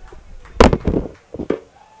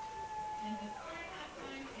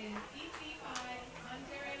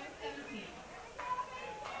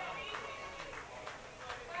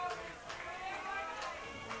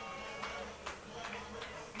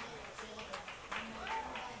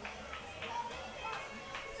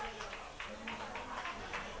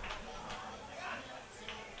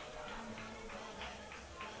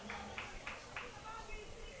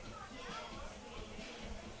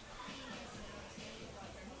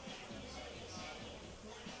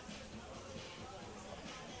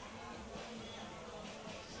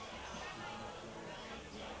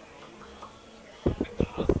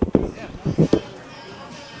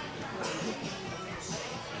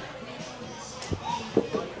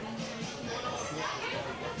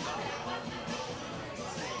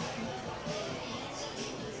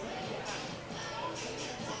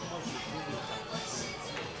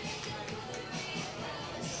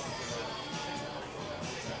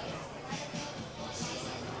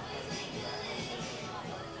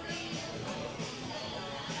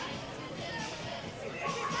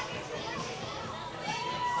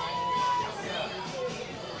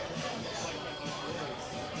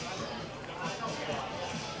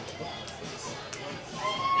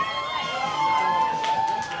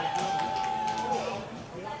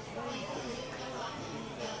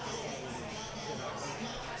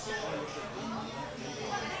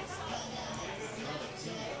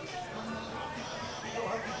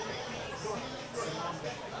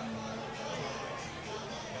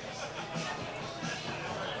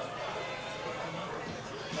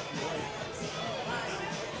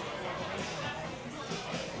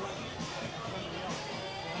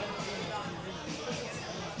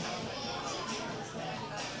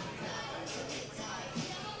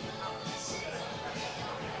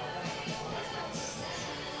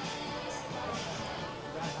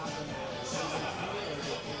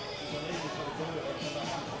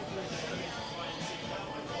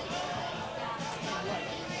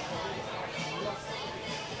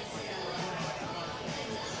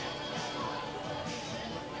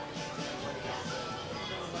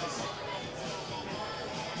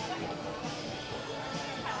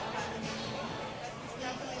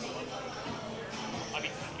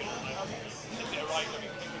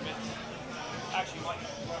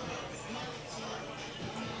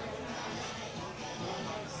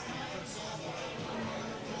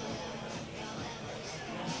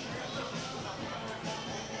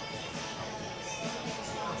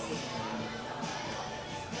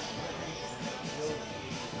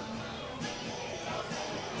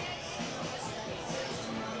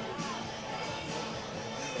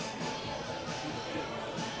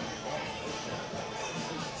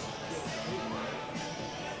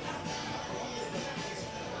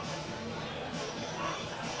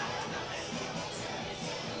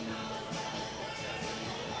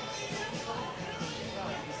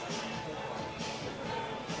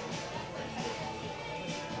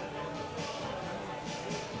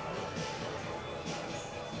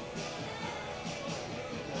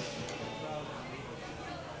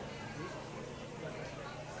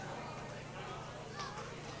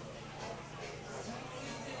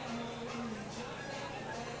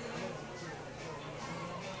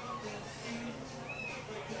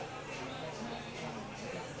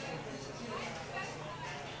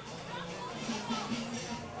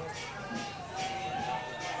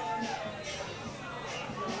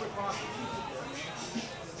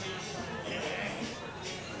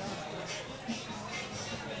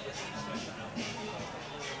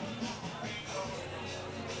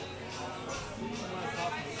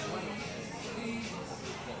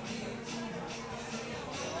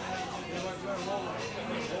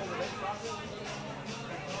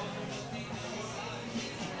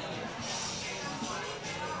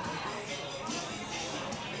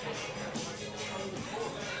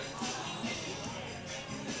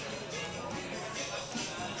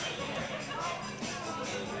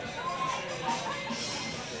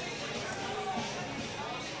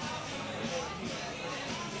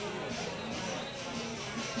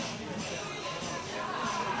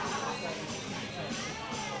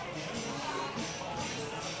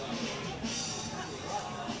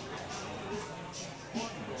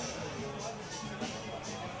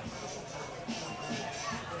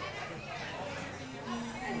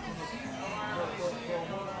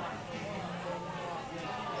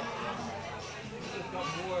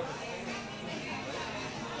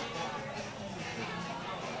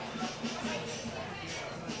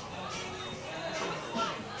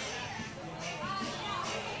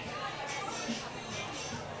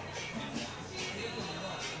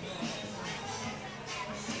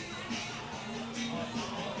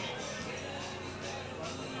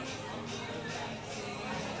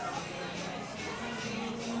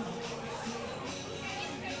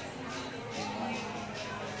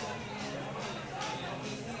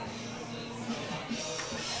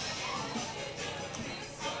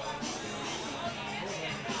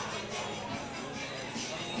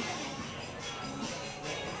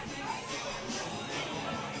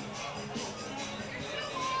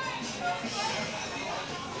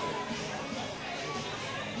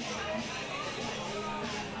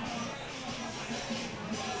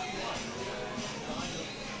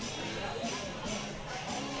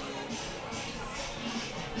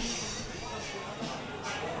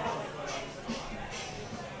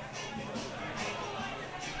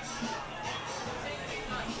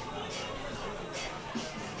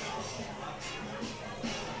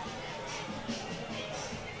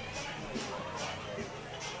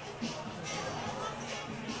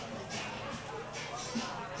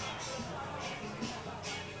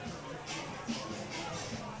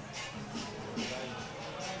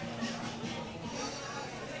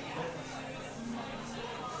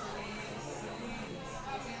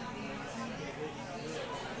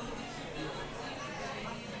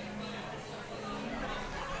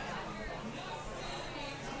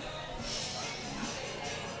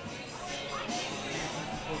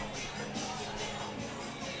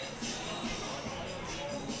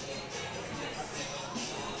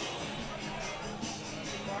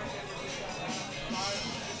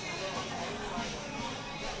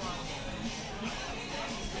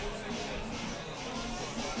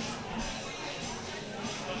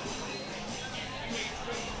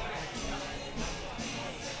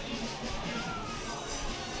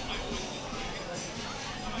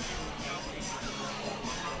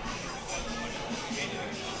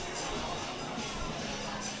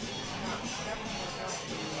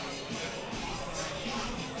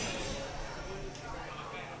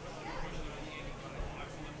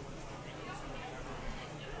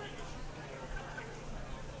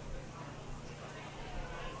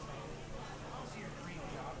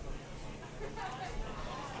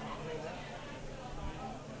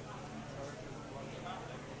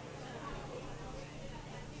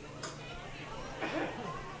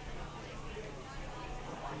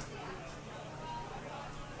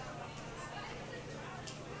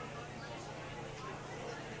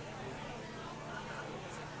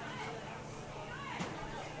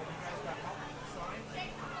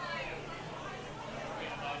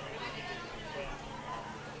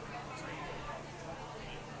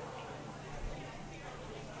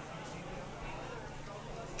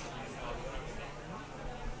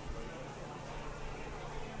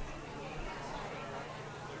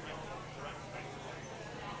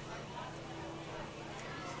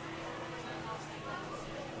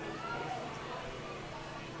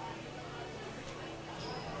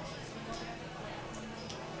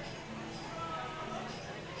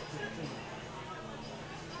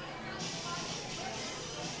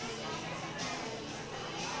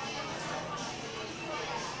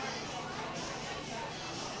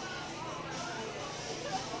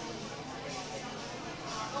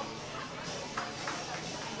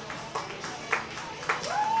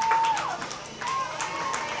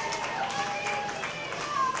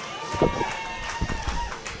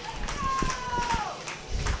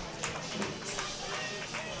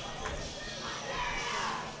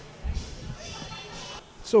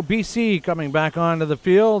 So BC coming back onto the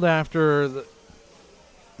field after the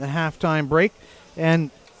halftime break. And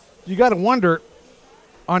you got to wonder,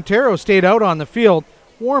 Ontario stayed out on the field.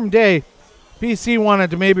 Warm day. BC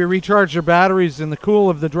wanted to maybe recharge their batteries in the cool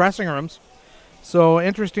of the dressing rooms. So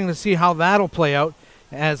interesting to see how that'll play out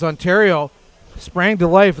as Ontario sprang to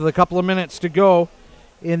life with a couple of minutes to go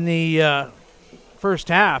in the first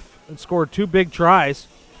half and scored 2 big tries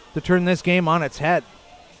to turn this game on its head.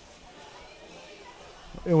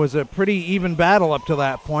 It was a pretty even battle up to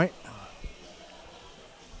that point.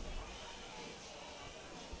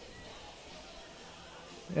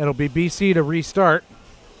 It'll be BC to restart.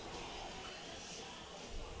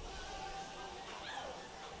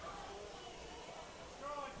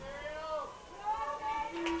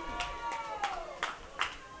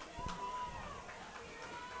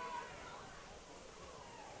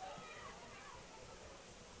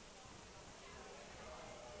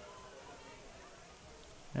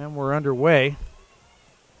 And we're underway.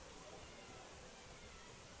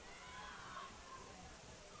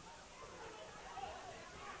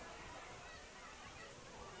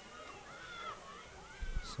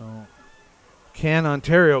 So, can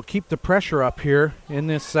Ontario keep the pressure up here in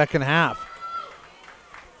this second half?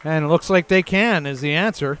 And it looks like they can, is the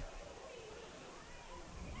answer.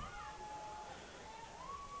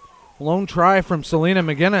 Lone try from Selena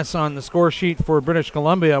McGuinness on the score sheet for British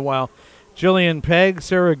Columbia, while Jillian Pegg,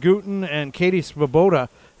 Sarah Gooten, and Katie Svoboda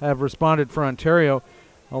have responded for Ontario,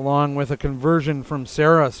 along with a conversion from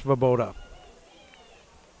Sarah Svoboda.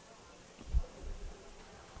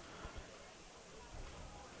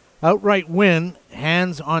 Outright win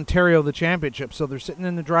hands Ontario the championship, so they're sitting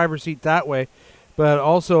in the driver's seat that way. but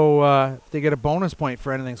also if they get a bonus point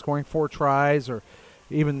for anything, scoring 4 tries or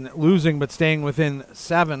even losing but staying within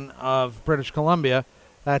 7 of British Columbia,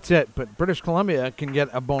 that's it. But British Columbia can get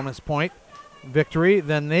a bonus point victory,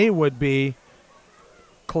 then they would be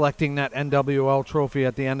collecting that NWL trophy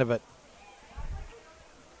at the end of it.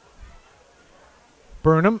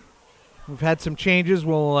 Burnham, we've had some changes.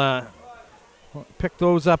 We'll pick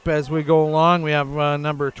those up as we go along. We have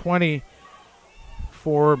number 20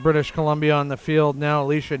 for British Columbia on the field now,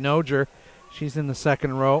 Alicia Noger. She's in the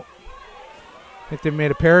second row. I think they've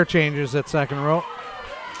made a pair of changes at second row.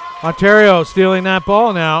 Ontario stealing that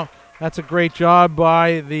ball now. That's a great job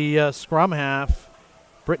by the scrum half,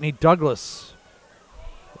 Brittany Douglas.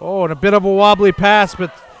 Oh, and a bit of a wobbly pass,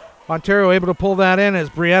 but Ontario able to pull that in as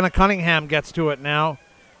Brianna Cunningham gets to it now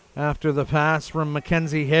after the pass from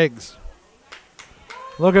Mackenzie Higgs.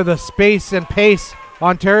 Look at the space and pace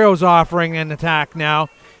Ontario's offering in attack now,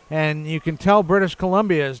 and you can tell British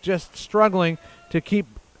Columbia is just struggling to keep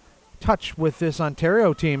touch with this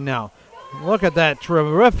Ontario team now. Look at that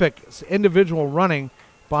terrific individual running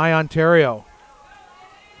by Ontario.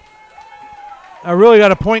 I really got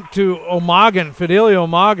to point to O'Magan, Fidelia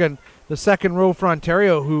O'Magan, the second row for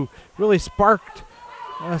Ontario, who really sparked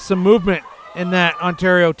some movement in that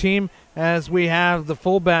Ontario team as we have the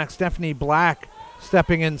fullback Stephanie Black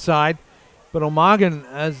stepping inside. But O'Magan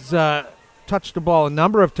has touched the ball a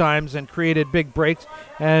number of times and created big breaks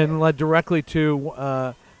and led directly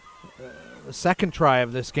to the second try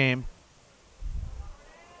of this game.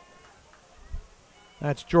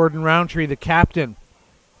 That's Jordan Roundtree, the captain.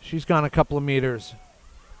 She's gone a couple of meters.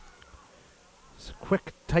 It's a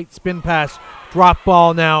quick, tight spin pass. Drop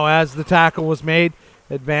ball now as the tackle was made.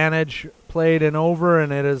 Advantage played and over,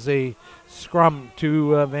 and it is a scrum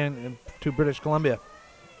to British Columbia.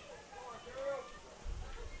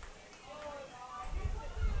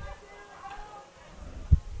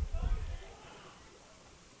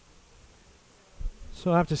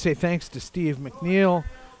 So I have to say thanks to Steve McNeil,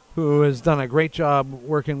 who has done a great job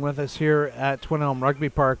working with us here at Twin Elm Rugby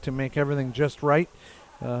Park to make everything just right.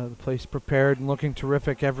 The place prepared and looking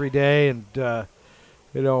terrific every day, and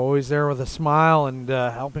always there with a smile and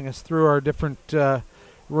helping us through our different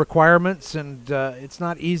requirements. And it's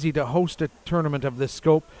not easy to host a tournament of this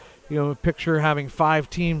scope. Picture having 5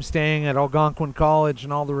 teams staying at Algonquin College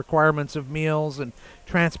and all the requirements of meals and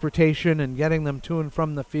transportation and getting them to and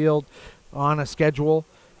from the field on a schedule.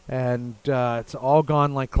 And it's all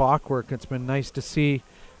gone like clockwork. It's been nice to see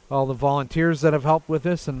all the volunteers that have helped with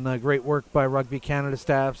this and the great work by Rugby Canada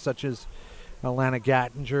staff such as Alana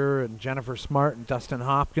Gattinger and Jennifer Smart and Dustin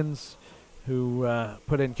Hopkins, who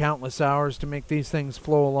put in countless hours to make these things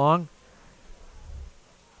flow along.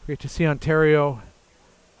 Great to see Ontario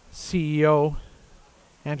CEO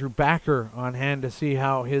Andrew Backer on hand to see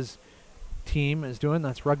how his team is doing.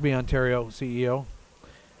 That's Rugby Ontario CEO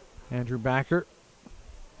Andrew Backer.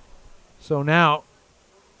 So now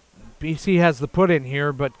BC has the put in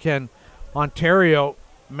here, but can Ontario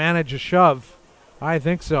manage a shove? I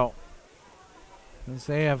think so, as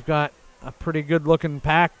they have got a pretty good looking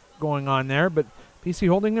pack going on there, but BC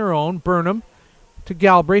holding their own. Burnham to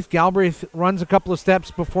Galbraith. Galbraith runs a couple of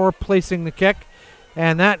steps before placing the kick,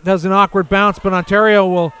 and that does an awkward bounce, but Ontario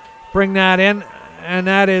will bring that in, and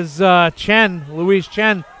that is Chen, Louise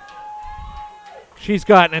Chen. She's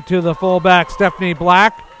gotten it to the fullback, Stephanie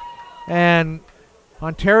Black, and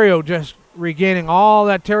Ontario just regaining all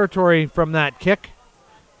that territory from that kick.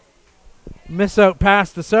 Miss out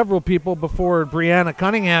pass to several people before Brianna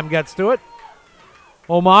Cunningham gets to it.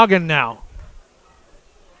 O'Magan now.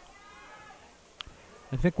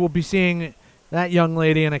 I think we'll be seeing that young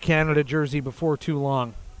lady in a Canada jersey before too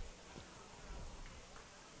long.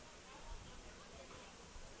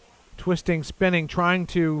 Twisting, spinning, trying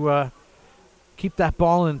to keep that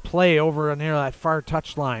ball in play over near that far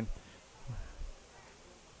touchline.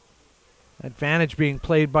 Advantage being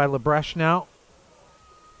played by LeBreche now.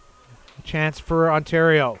 A chance for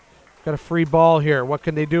Ontario. Got a free ball here. What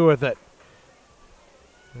can they do with it?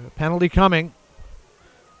 Penalty coming.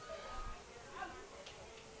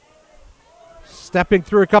 Stepping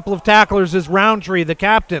through a couple of tacklers is Roundtree, the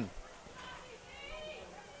captain.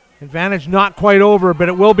 Advantage not quite over, but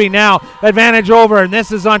it will be now. Advantage over, and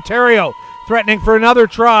this is Ontario threatening for another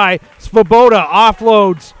try. Svoboda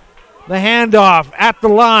offloads the handoff at the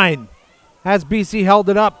line. Has BC held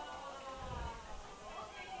it up?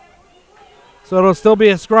 So it'll still be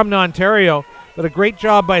a scrum to Ontario, but a great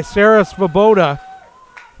job by Sarah Svoboda,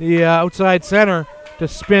 the outside center, to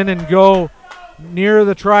spin and go near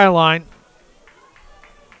the try line.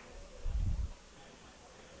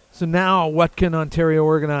 So now what can Ontario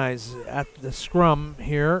organize at the scrum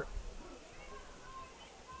here?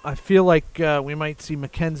 I feel like we might see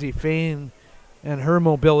Mackenzie Fain and her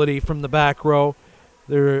mobility from the back row.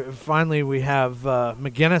 Finally, we have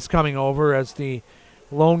McGinnis coming over as the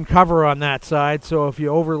lone cover on that side. So if you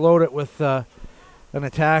overload it with an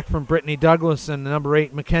attack from Brittany Douglas and number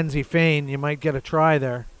 8 Mackenzie Fain, you might get a try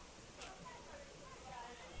there.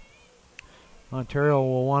 Ontario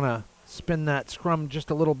will want to spin that scrum just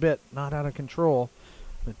a little bit, not out of control,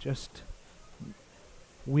 but just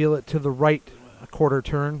wheel it to the right a quarter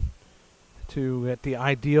turn to get the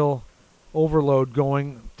ideal overload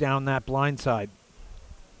going down that blind side.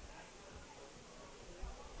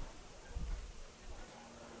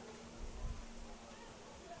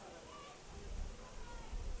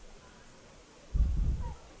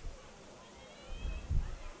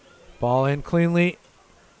 Ball in cleanly.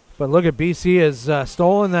 But look at BC has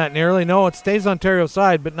stolen that nearly. No, it stays Ontario's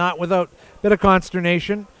side, but not without a bit of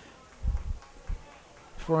consternation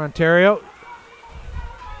for Ontario.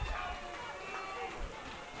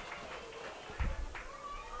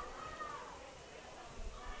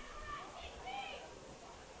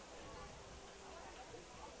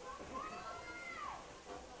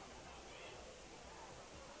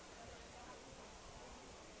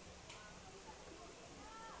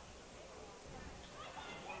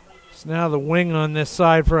 Now the wing on this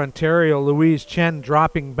side for Ontario, Louise Chen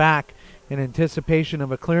dropping back in anticipation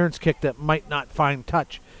of a clearance kick that might not find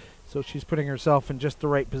touch. So she's putting herself in just the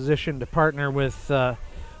right position to partner with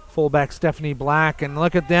fullback Stephanie Black. And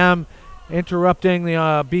look at them interrupting the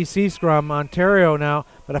BC scrum. Ontario now,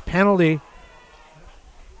 but a penalty.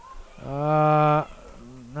 Not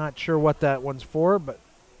sure what that one's for, but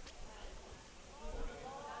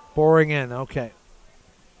boring in, okay.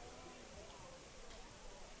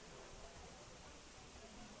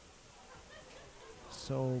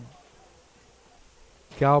 So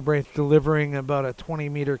Galbraith delivering about a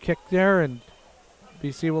 20-meter kick there, and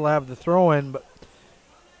BC will have the throw in, but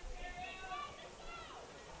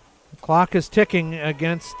the clock is ticking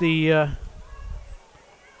against the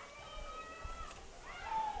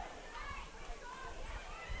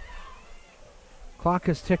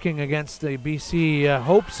BC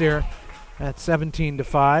hopes here at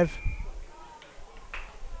 17-5.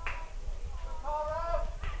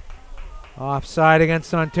 Offside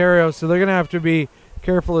against Ontario, so they're going to have to be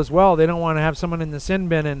careful as well. They don't want to have someone in the sin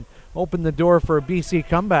bin and open the door for a BC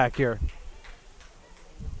comeback here.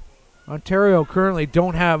 Ontario currently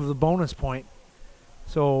don't have the bonus point,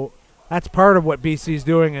 so that's part of what BC's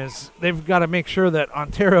doing is they've got to make sure that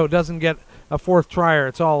Ontario doesn't get a fourth try or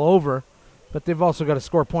it's all over, but they've also got to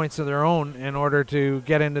score points of their own in order to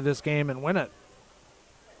get into this game and win it.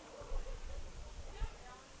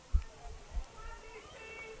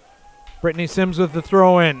 Brittany Sims with the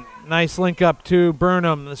throw in. Nice link up to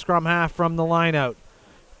Burnham, the scrum half from the line out.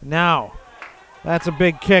 Now, that's a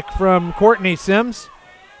big kick from Courtney Sims,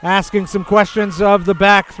 asking some questions of the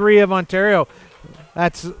back three of Ontario.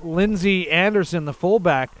 That's Lindsay Anderson, the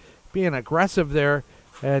fullback, being aggressive there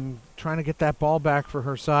and trying to get that ball back for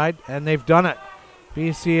her side, and they've done it.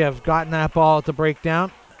 BC have gotten that ball at the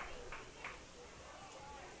breakdown.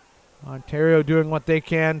 Ontario doing what they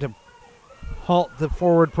can to halt the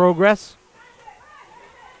forward progress.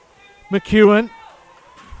 McEwen,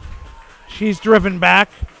 she's driven back.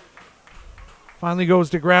 Finally goes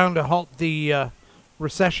to ground to halt the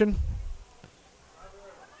recession.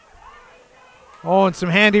 Oh, and some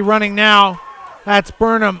handy running now. That's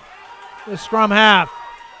Burnham, the scrum half.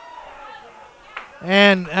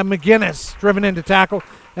 And McGinnis driven into tackle.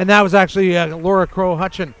 And that was actually Laura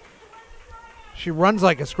Crow-Hutchin. She runs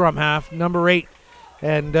like a scrum half, number 8.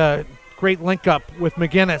 And great link up with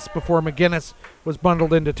McGinnis before McGinnis was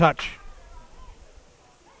bundled into touch.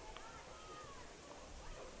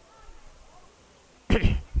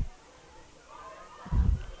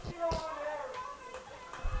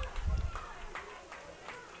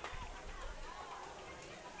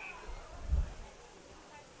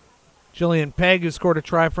 Jillian Pegg, who scored a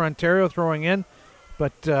try for Ontario, throwing in,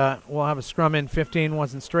 but we'll have a scrum in. 15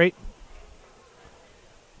 wasn't straight.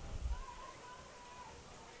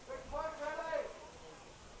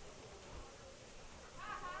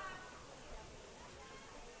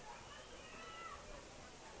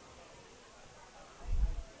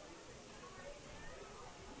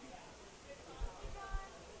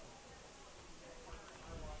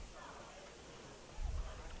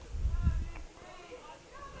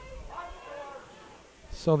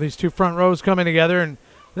 So these two front rows coming together, and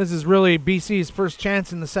this is really BC's first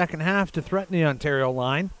chance in the second half to threaten the Ontario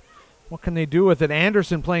line. What can they do with it?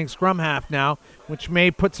 Anderson playing scrum half now, which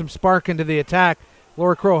may put some spark into the attack.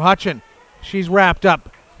 Laura Crow-Hutchin, she's wrapped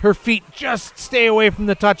up. Her feet just stay away from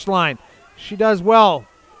the touchline. She does well.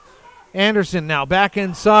 Anderson now back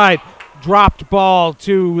inside. Dropped ball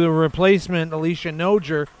to the replacement, Alicia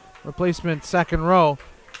Noger, replacement second row.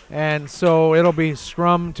 And so it'll be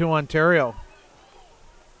scrum to Ontario.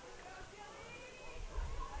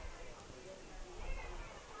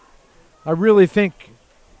 I really think,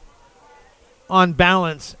 on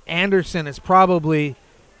balance, Anderson is probably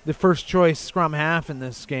the first choice scrum half in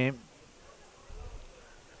this game.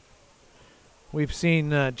 We've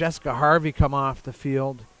seen Jessica Harvey come off the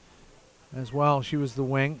field as well. She was the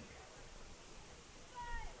wing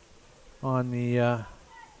on the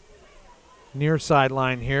near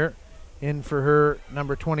sideline here. In for her,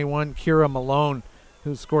 number 21, Kira Malone,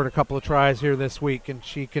 who scored a couple of tries here this week, and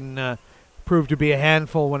she can prove to be a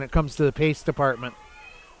handful when it comes to the pace department.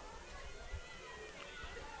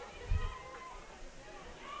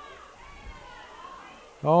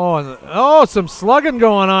 Some slugging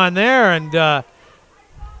going on there, and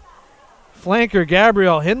flanker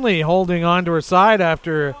Gabrielle Hindley holding on to her side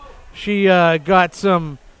after she got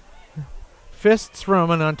some fists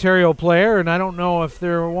from an Ontario player, and I don't know if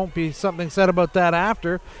there won't be something said about that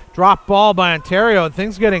after. Drop ball by Ontario, and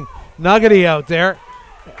things getting nuggety out there.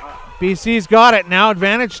 BC's got it now.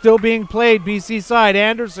 Advantage still being played. BC side.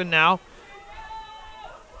 Anderson now.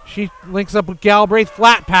 She links up with Galbraith.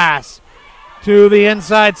 Flat pass to the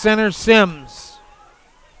inside center, Sims.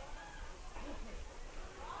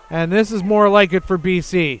 And this is more like it for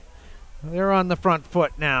BC. They're on the front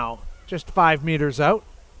foot now, just 5 meters out.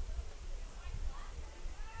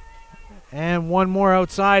 And one more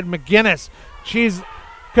outside, McGinnis. She's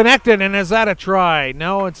connected, and is that a try?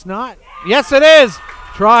 No, it's not. Yes, it is.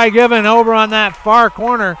 Try given over on that far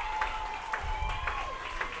corner.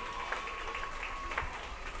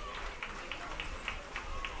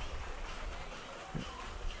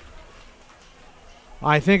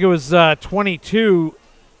 I think it was 22.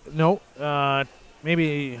 No,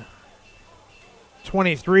 maybe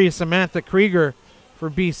 23. Samantha Krieger for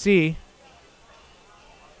BC.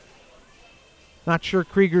 Not sure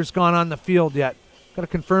Krieger's gone on the field yet. Got to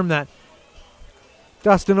confirm that.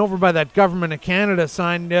 Dustin, over by that Government of Canada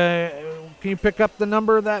sign. Can you pick up the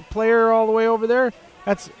number of that player all the way over there?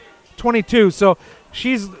 That's 22. So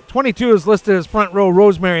she's 22 is listed as front row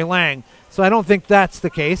Rosemary Lang. So I don't think that's the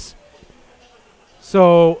case.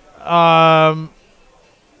 So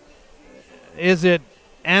is it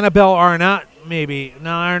Annabelle Arnott? Maybe. No,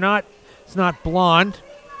 Arnott. It's not blonde.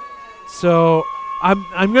 So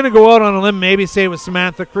I'm going to go out on a limb, maybe say it was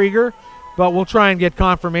Samantha Krieger, but we'll try and get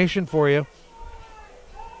confirmation for you.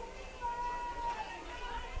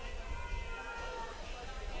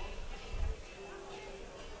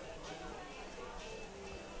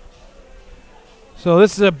 So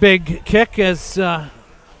this is a big kick as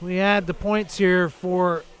we add the points here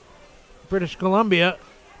for British Columbia.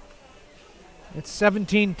 It's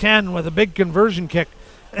 17-10 with a big conversion kick.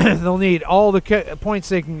 They'll need all the points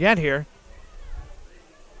they can get here.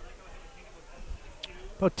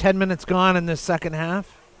 About 10 minutes gone in this second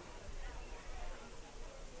half.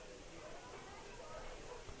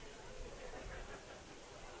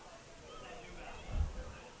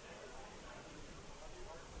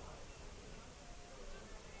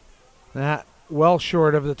 That well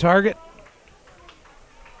short of the target.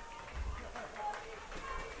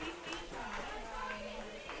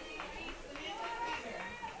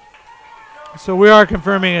 So we are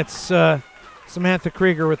confirming it's Samantha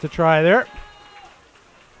Krieger with the try there.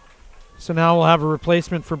 So now we'll have a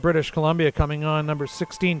replacement for British Columbia coming on. Number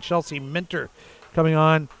 16, Chelsea Minter coming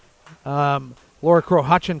on. Laura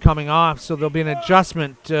Crow-Hutchin coming off. So there'll be an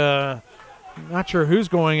adjustment. Not sure who's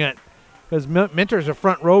going at, because Minter's a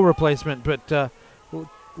front row replacement. But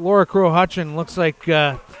Laura Crow-Hutchin looks like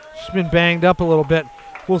she's been banged up a little bit.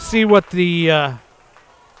 We'll see what the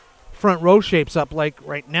front row shapes up like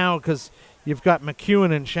right now, because you've got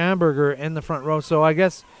McEwen and Schamberger in the front row. So I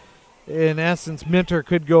guess, in essence, Minter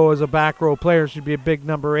could go as a back row player. Should be a big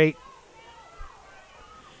number 8.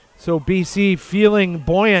 So BC feeling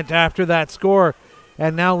buoyant after that score.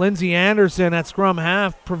 And now Lindsay Anderson at scrum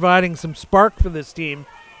half providing some spark for this team.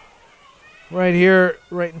 Right here,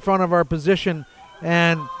 right in front of our position.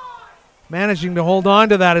 And managing to hold on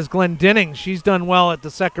to that is Glenn Dinning. She's done well at the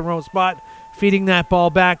second row spot, feeding that ball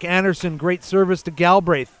back. Anderson, great service to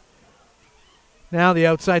Galbraith. Now the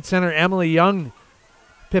outside center, Emily Young,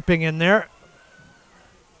 pipping in there.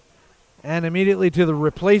 And immediately to the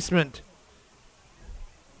replacement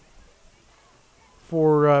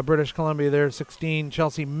for British Columbia there, 16,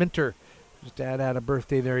 Chelsea Minter. His dad had a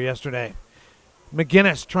birthday there yesterday.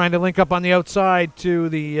 McGinnis trying to link up on the outside to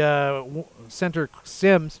the center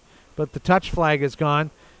Sims, but the touch flag is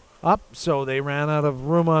gone up, so they ran out of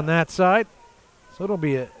room on that side. So it'll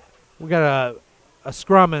be We got a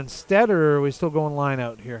scrum instead, or are we still going line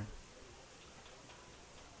out here?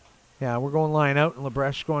 Yeah, we're going line out, and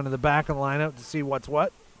Lebrecht going to the back of the line out to see what's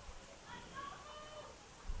what.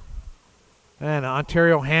 And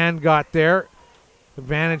Ontario hand got there.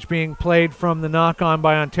 Advantage being played from the knock-on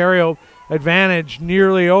by Ontario. Advantage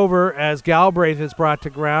nearly over as Galbraith is brought to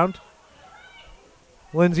ground.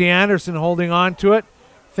 Lindsay Anderson holding on to it,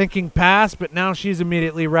 thinking pass, but now she's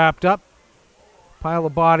immediately wrapped up. Pile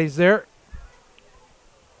of bodies there.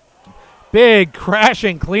 Big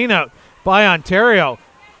crashing cleanout by Ontario.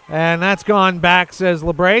 And that's gone back, says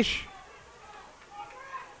Lebrecht.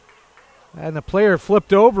 And the player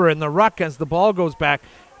flipped over in the ruck as the ball goes back.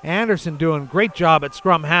 Anderson doing a great job at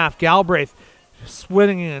scrum half. Galbraith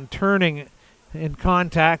swinging and turning in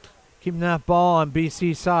contact, keeping that ball on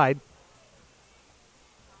BC side.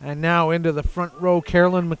 And now into the front row,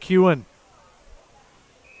 Carolyn McEwen.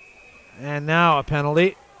 And now a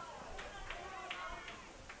penalty.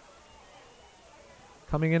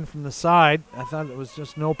 Coming in from the side. I thought it was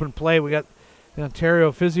just an open play. We got the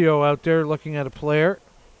Ontario physio out there looking at a player.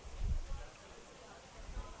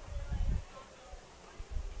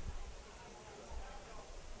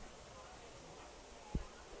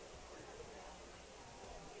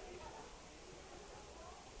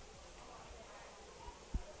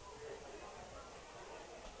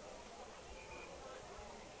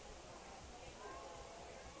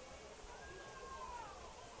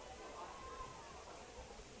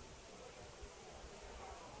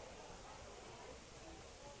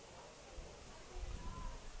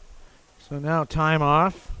 So now time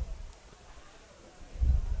off.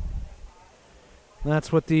 That's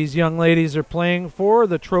what these young ladies are playing for,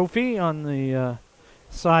 the trophy on the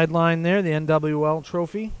sideline there, the NWL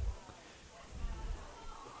trophy.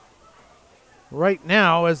 Right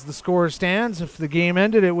now, as the score stands, if the game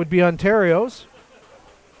ended, it would be Ontario's.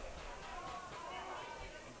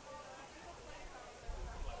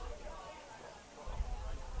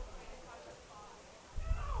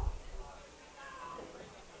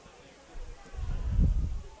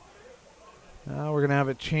 Now we're going to have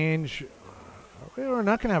a change. We're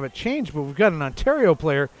not going to have a change, but we've got an Ontario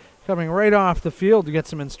player coming right off the field to get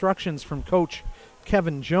some instructions from Coach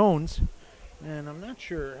Kevin Jones. And I'm not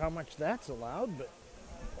sure how much that's allowed, but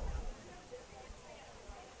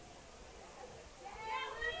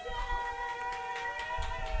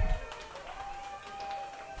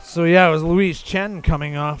so yeah, it was Louise Chen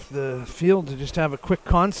coming off the field to just have a quick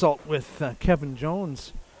consult with Kevin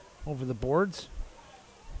Jones over the boards.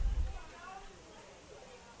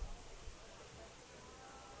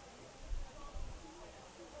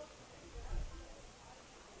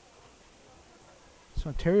 So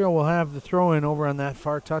Ontario will have the throw-in over on that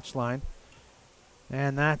far touchline.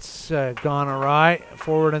 And that's gone awry.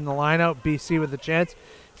 Forward in the line-out, BC with a chance.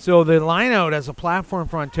 So the line-out as a platform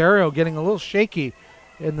for Ontario getting a little shaky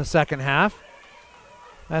in the second half.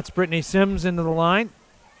 That's Brittany Sims into the line.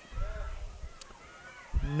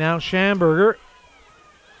 Now Schamberger.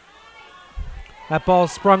 That ball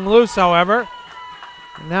sprung loose, however.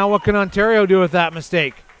 And now what can Ontario do with that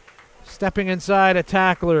mistake? Stepping inside a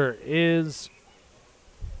tackler is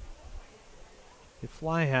the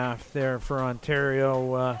fly half there for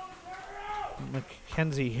Ontario,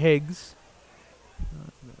 Mackenzie Higgs.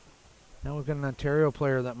 Now we've got an Ontario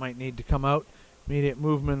player that might need to come out. Immediate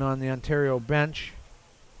movement on the Ontario bench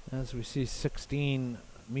as we see 16,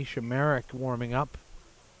 Misha Merrick warming up.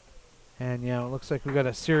 And yeah, it looks like we've got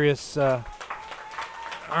a serious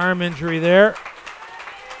arm injury there.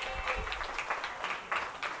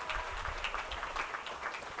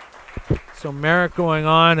 So Merrick going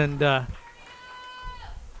on and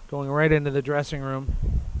going right into the dressing room.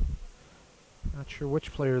 Not sure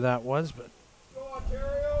which player that was, but go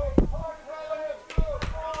Ontario!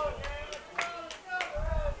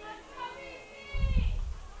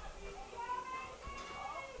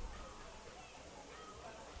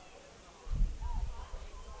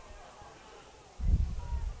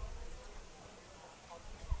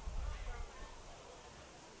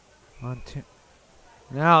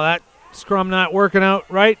 Now that scrum not working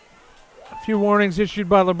out right. A few warnings issued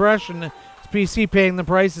by Lebrecht, and it's BC paying the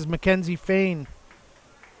price as Mackenzie Fain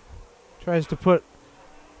tries to put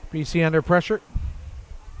BC under pressure.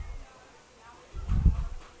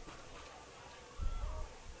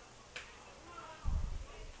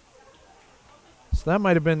 So that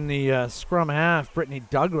might have been the scrum half, Brittany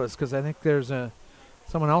Douglas, because I think there's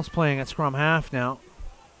someone else playing at scrum half now.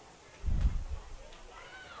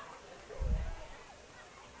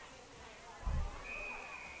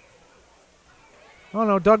 Oh,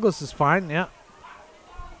 no, Douglas is fine, yeah.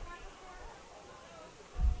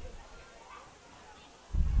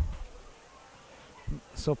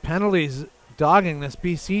 So penalties dogging this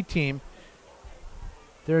BC team.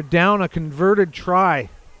 They're down a converted try.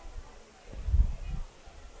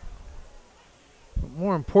 But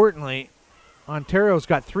more importantly, Ontario's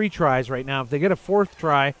got 3 tries right now. If they get a 4th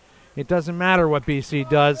try, it doesn't matter what BC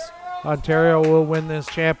does. Ontario will win this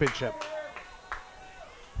championship.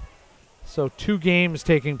 So 2 games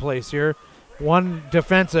taking place here. One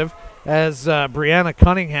defensive as Brianna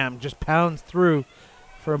Cunningham just pounds through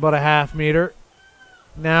for about a half meter.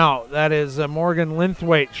 Now that is Morgan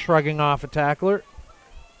Linthwaite shrugging off a tackler.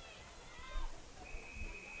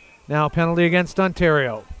 Now penalty against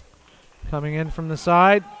Ontario. Coming in from the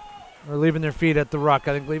side or leaving their feet at the ruck.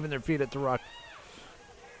 I think leaving their feet at the ruck.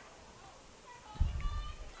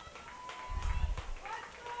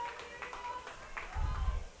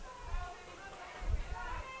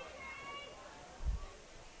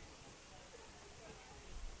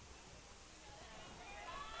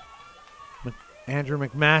 Andrew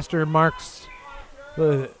McMaster marks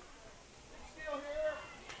the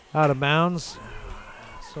out of bounds.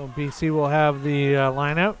 So BC will have the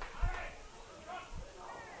line out.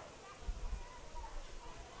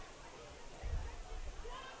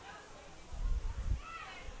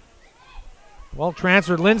 Well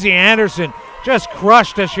transferred. Lindsay Anderson just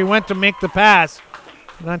crushed as she went to make the pass.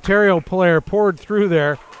 An Ontario player poured through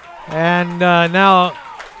there. And now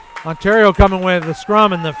Ontario coming with the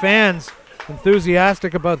scrum, and the fans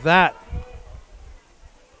enthusiastic about that.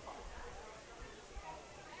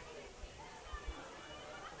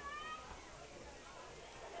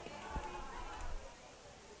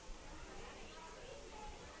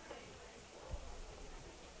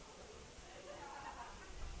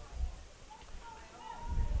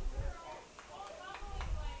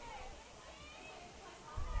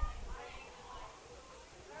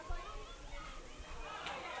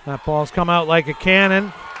 That ball's come out like a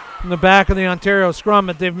cannon in the back of the Ontario scrum,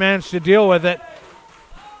 but they've managed to deal with it.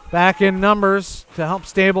 Back in numbers to help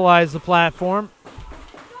stabilize the platform.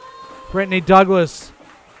 Brittany Douglas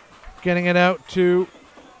getting it out to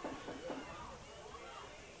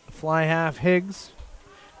fly half Higgs.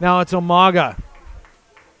 Now it's Umaga.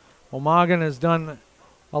 Umaga has done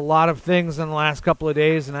a lot of things in the last couple of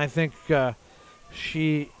days, and I think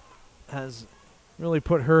she has really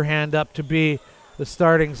put her hand up to be the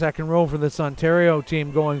starting second row for this Ontario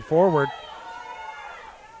team going forward.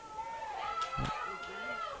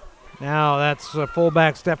 Now that's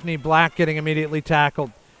fullback Stephanie Black getting immediately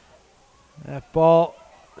tackled. That ball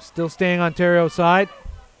still staying Ontario side.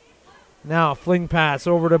 Now a fling pass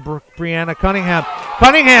over to Brianna Cunningham.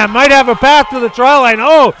 Cunningham might have a path to the try line.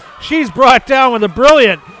 Oh, she's brought down with a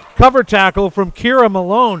brilliant cover tackle from Kira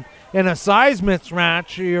Malone in a size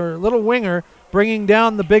mismatch. Your little winger bringing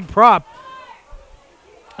down the big prop.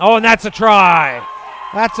 Oh, and that's a try.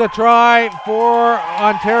 That's a try for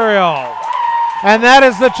Ontario. And that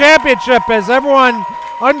is the championship, as everyone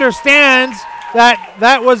understands that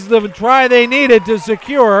that was the try they needed to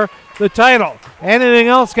secure the title. Anything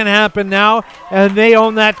else can happen now, and they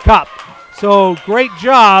own that cup. So great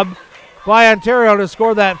job by Ontario to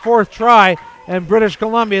score that 4th try, and British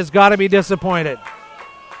Columbia's got to be disappointed.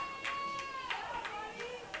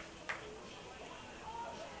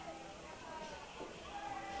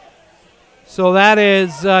 So that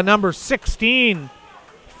is number 16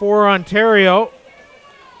 for Ontario.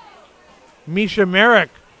 Misha Merrick,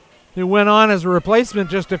 who went on as a replacement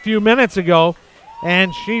just a few minutes ago,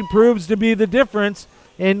 and she proves to be the difference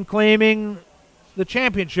in claiming the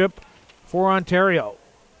championship for Ontario.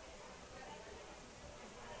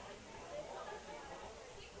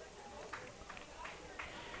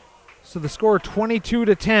 So the score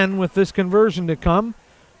 22-10 with this conversion to come.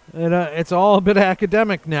 And, it's all a bit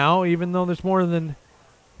academic now, even though there's more than...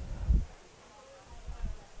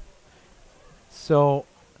 So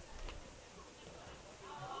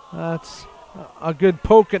that's a good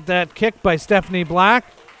poke at that kick by Stephanie Black.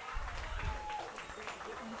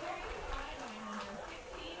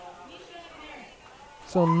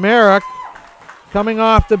 So Merrick coming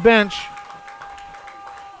off the bench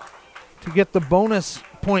to get the bonus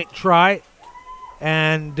point try.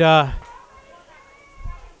 And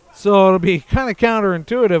so it'll be kind of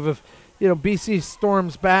counterintuitive if, BC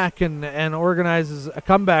storms back and organizes a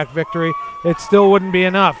comeback victory. It still wouldn't be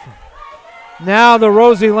enough. Now the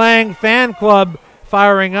Rosie Lang fan club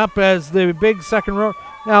firing up as the big second row.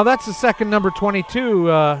 Now that's the second number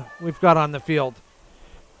 22 we've got on the field.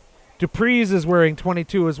 Dupree's is wearing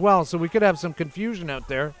 22 as well, so we could have some confusion out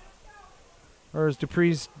there. Or is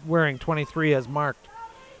Dupree's wearing 23 as marked?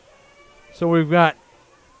 So we've got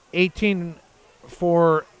 18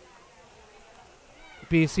 for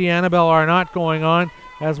BC. Annabelle Arnott going on,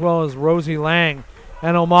 as well as Rosie Lang.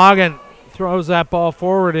 And Omagan throws that ball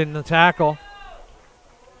forward in the tackle.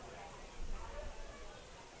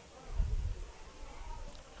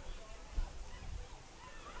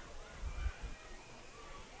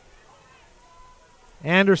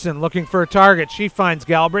 Anderson looking for a target. She finds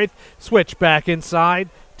Galbraith. Switch back inside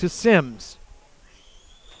to Sims.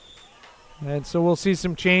 And so we'll see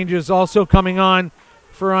some changes also coming on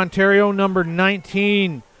for Ontario. Number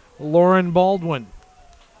 19, Lauren Baldwin.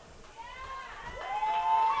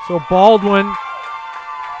 So Baldwin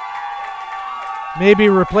maybe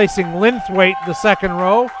replacing Linthwaite, the second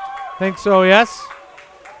row. Think so, yes.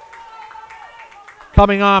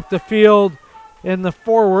 Coming off the field in the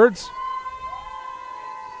forwards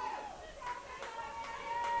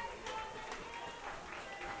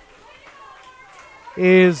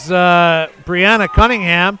is Brianna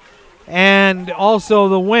Cunningham, and also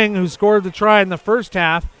the wing who scored the try in the first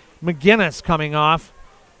half, McGinnis, coming off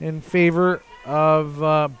in favor of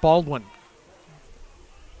Baldwin.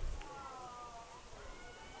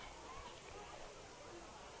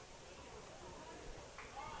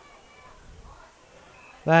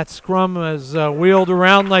 That scrum is wheeled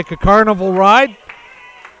around like a carnival ride.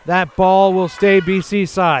 That ball will stay BC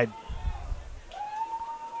side.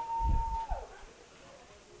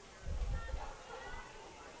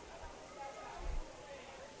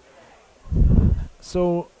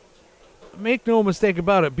 So make no mistake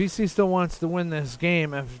about it, BC still wants to win this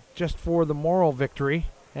game just for the moral victory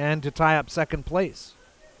and to tie up second place.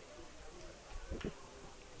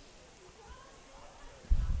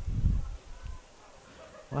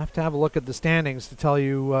 We'll have to have a look at the standings to tell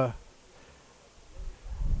you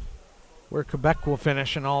where Quebec will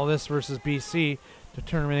finish in all this versus BC,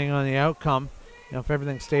 determining on the outcome, if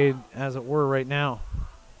everything stayed as it were right now.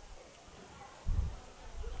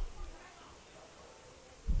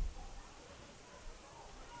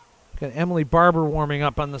 Got Emily Barber warming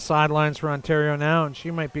up on the sidelines for Ontario now, and she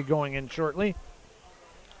might be going in shortly.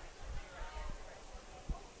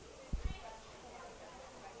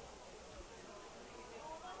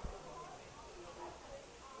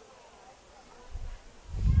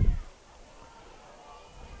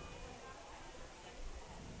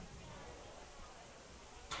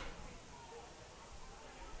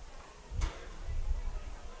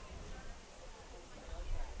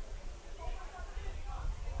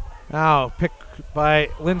 Now picked by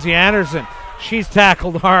Lindsay Anderson. She's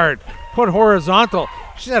tackled hard, put horizontal.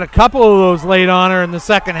 She's had a couple of those laid on her in the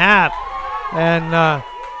second half. And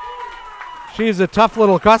she's a tough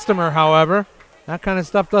little customer, however. That kind of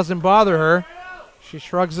stuff doesn't bother her. She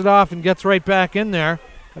shrugs it off and gets right back in there.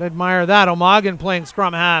 I'd admire that. Omagan playing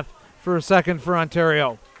scrum half for a second for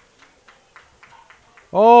Ontario.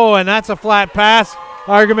 Oh, and that's a flat pass.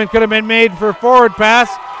 Argument could have been made for forward pass.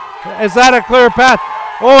 Is that a clear pass?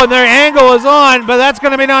 Oh, and their angle is on, but that's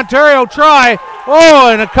going to be an Ontario try.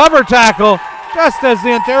 Oh, and a cover tackle just as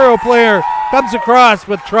the Ontario player comes across,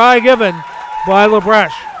 with try given by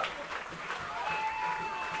LaBreche.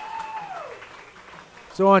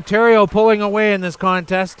 So Ontario pulling away in this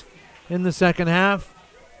contest in the second half.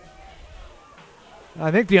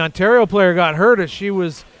 I think the Ontario player got hurt as she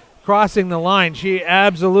was crossing the line. She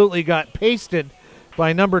absolutely got pasted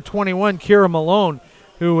by number 21, Kira Malone,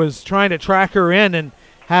 who was trying to track her in and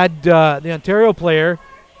had the Ontario player,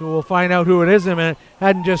 who will find out who it is in a minute,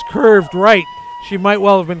 hadn't just curved right, she might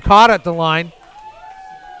well have been caught at the line.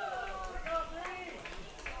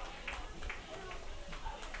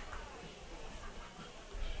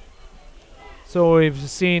 So we've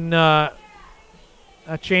seen a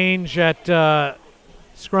change at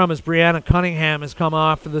scrum as Brianna Cunningham has come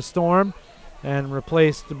off for the Storm and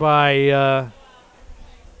replaced by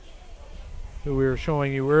who we were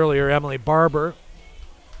showing you earlier, Emily Barber.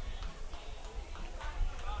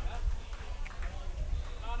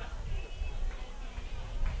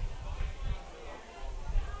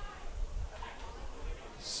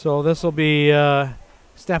 So this will be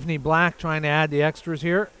Stephanie Black trying to add the extras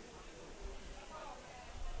here.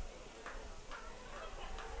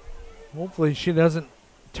 Hopefully she doesn't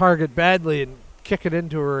target badly and kick it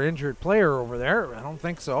into her injured player over there. I don't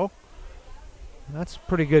think so. That's a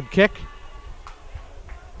pretty good kick.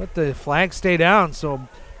 Let the flag stay down. So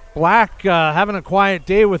Black having a quiet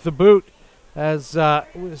day with the boot as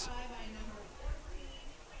was.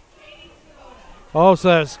 Oh, so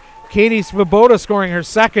that's Katie Svoboda scoring her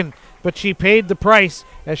second, but she paid the price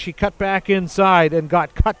as she cut back inside and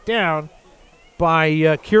got cut down by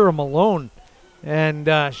Kira Malone.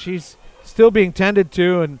 And she's still being tended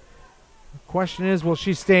to, and the question is, will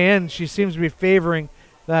she stay in? She seems to be favoring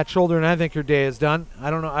that shoulder, and I think her day is done. I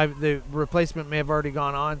don't know. The replacement may have already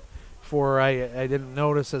gone on for I didn't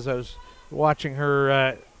notice as I was watching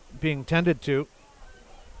her being tended to.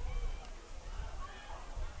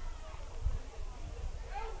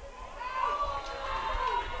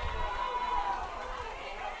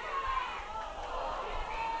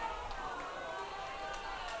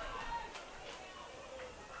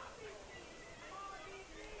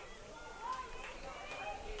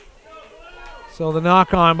 So the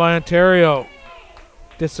knock-on by Ontario,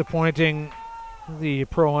 disappointing the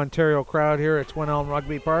pro-Ontario crowd here at Twin Elm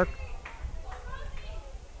Rugby Park.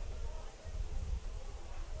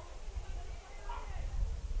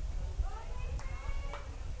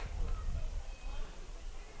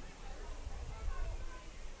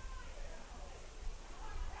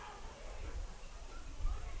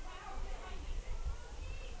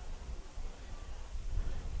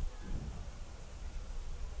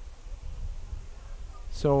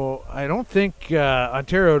 So I don't think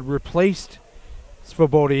Ontario had replaced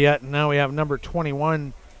Svoboda yet, and now we have number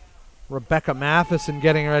 21, Rebecca Matheson,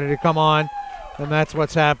 getting ready to come on, and that's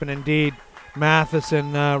what's happened indeed.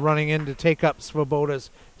 Matheson running in to take up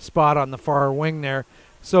Svoboda's spot on the far wing there.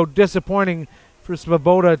 So disappointing for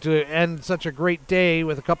Svoboda to end such a great day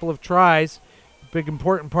with a couple of tries. Big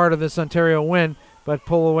important part of this Ontario win, but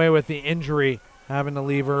pull away with the injury, having to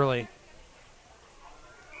leave early.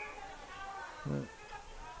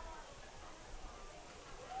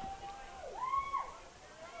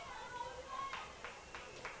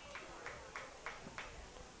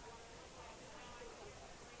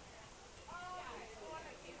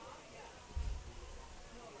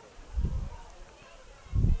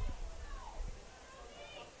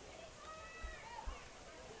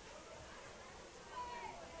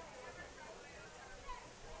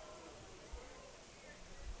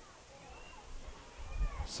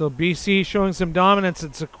 So BC showing some dominance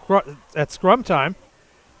at scrum time.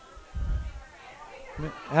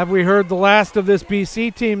 Have we heard the last of this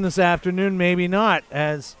BC team this afternoon? Maybe not,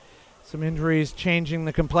 as some injuries changing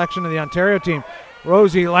the complexion of the Ontario team.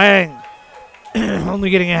 Rosie Lang only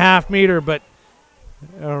getting a half meter, but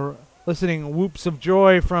listening whoops of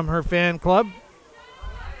joy from her fan club.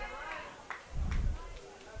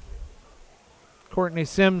 Courtney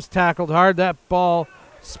Sims tackled hard. That ball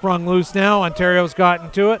sprung loose now. Ontario's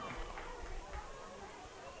gotten to it.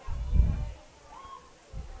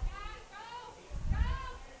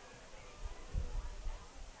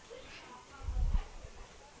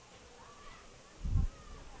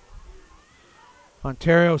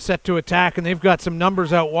 Ontario set to attack, and they've got some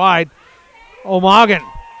numbers out wide. O'Magan.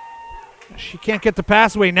 She can't get the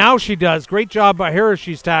pass away. Now she does. Great job by her.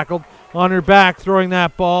 She's tackled on her back, throwing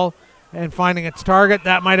that ball and finding its target.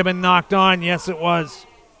 That might have been knocked on. Yes, it was.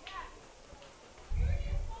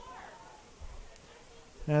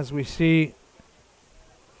 As we see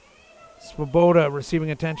Svoboda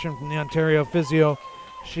receiving attention from the Ontario physio.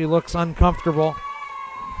 She looks uncomfortable.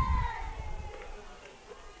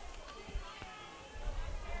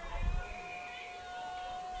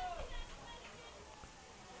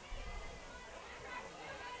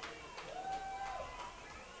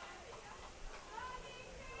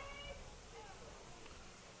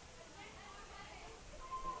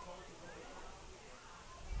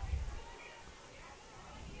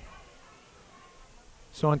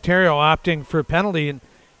 So Ontario opting for a penalty, and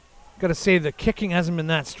got to say the kicking hasn't been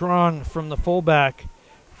that strong from the fullback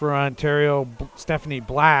for Ontario, Stephanie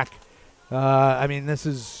Black. I mean, this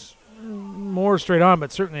is more straight on,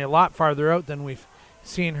 but certainly a lot farther out than we've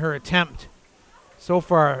seen her attempt so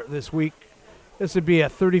far this week. This would be a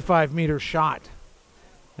 35-meter shot,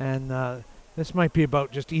 and this might be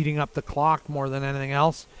about just eating up the clock more than anything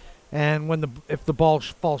else. And if the ball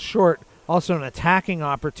falls short, also an attacking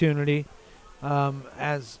opportunity.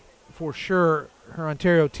 As for sure her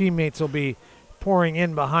Ontario teammates will be pouring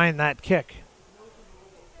in behind that kick.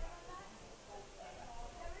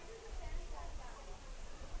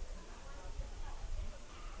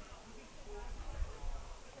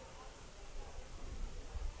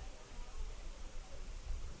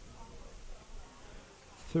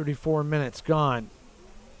 "34 minutes gone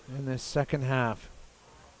in this second half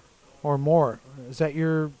or more." Is that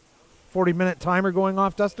your 40-minute timer going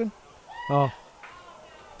off, Dustin? Oh,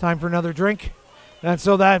 time for another drink. And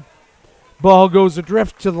so that ball goes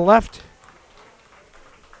adrift to the left.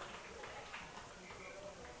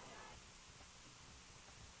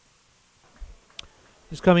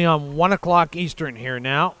 It's coming on 1 o'clock Eastern here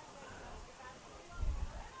now.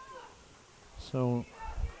 So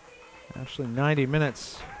actually 90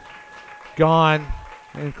 minutes gone,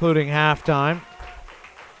 including halftime.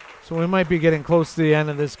 So we might be getting close to the end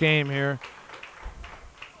of this game here,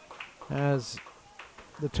 as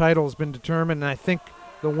the title's been determined, and I think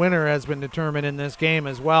the winner has been determined in this game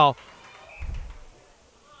as well.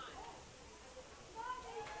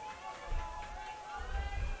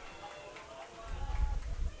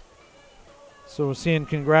 So we're seeing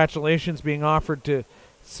congratulations being offered to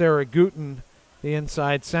Sarah Gooten, the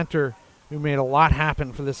inside center, who made a lot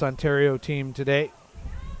happen for this Ontario team today.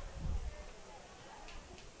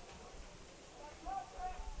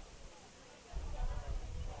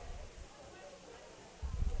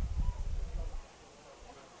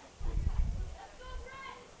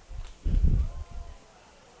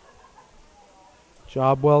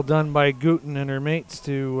 Job well done by Gooten and her mates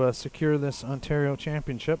to secure this Ontario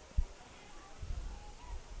championship.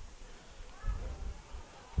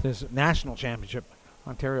 This national championship.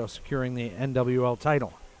 Ontario securing the NWL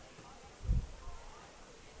title.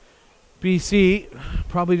 BC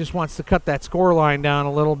probably just wants to cut that score line down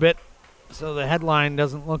a little bit so the headline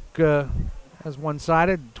doesn't look as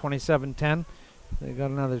one-sided, 27-10. They got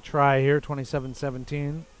another try here,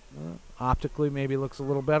 27-17. Optically maybe looks a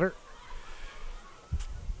little better.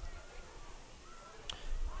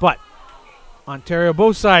 But Ontario,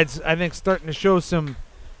 both sides, I think, starting to show some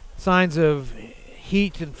signs of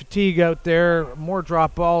heat and fatigue out there. More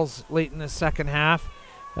drop balls late in the second half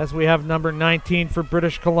as we have number 19 for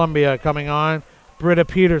British Columbia coming on, Britta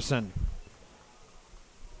Peterson.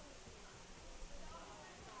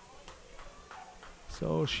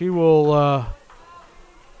 So she will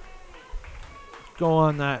go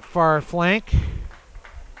on that far flank.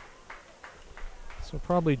 So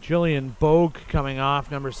probably Jillian Bogue coming off,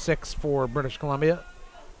 number 6 for British Columbia.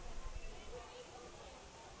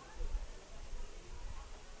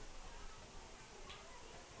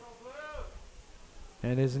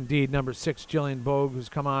 And is indeed number 6, Jillian Bogue, who's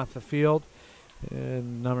come off the field.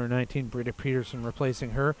 And number 19, Britta Peterson,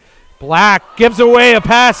 replacing her. Black gives away a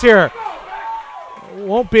pass here.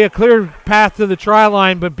 Won't be a clear path to the try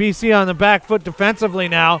line, but BC on the back foot defensively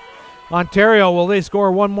now. Ontario, will they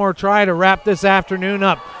score one more try to wrap this afternoon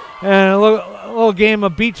up? And a little game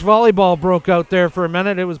of beach volleyball broke out there for a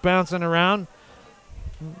minute. It was bouncing around.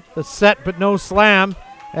 The set, but no slam.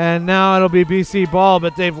 And now it'll be BC ball,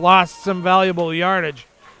 but they've lost some valuable yardage.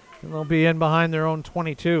 And they'll be in behind their own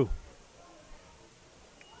 22.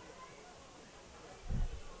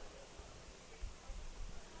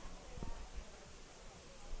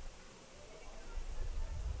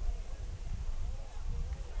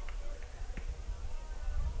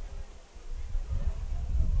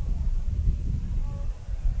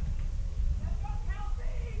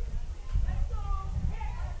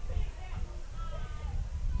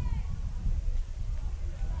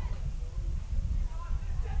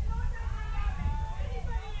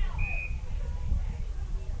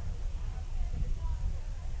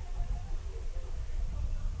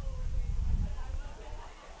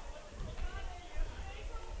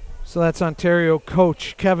 So that's Ontario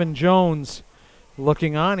coach Kevin Jones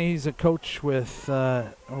looking on. He's a coach with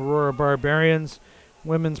Aurora Barbarians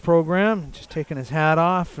women's program. Just taking his hat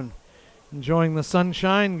off and enjoying the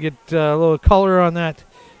sunshine. Get a little color on that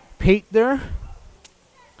pate there.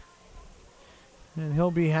 And he'll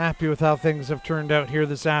be happy with how things have turned out here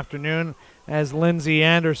this afternoon as Lindsay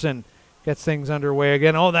Anderson gets things underway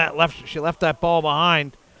again. Oh, she left that ball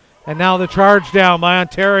behind. And now the charge down by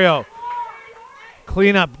Ontario.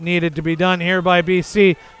 Cleanup needed to be done here by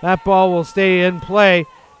BC. That ball will stay in play.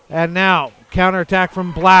 And now, counterattack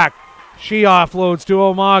from Black. She offloads to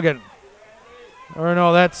O'Magan. Or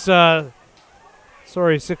no, that's,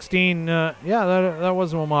 16. Yeah, that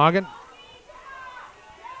was O'Magan.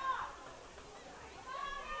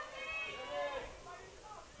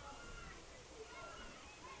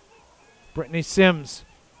 Brittany Sims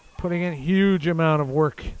putting in a huge amount of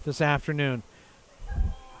work this afternoon.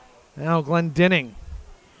 Now Glendinning.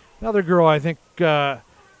 Another girl I think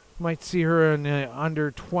might see her in the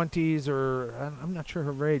under 20s, or I'm not sure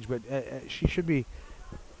her age, but she should be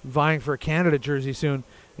vying for a Canada jersey soon.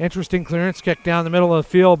 Interesting clearance kick down the middle of the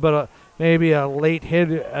field, but maybe a late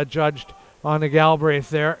hit adjudged on the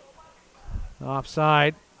Galbraith there.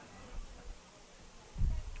 Offside.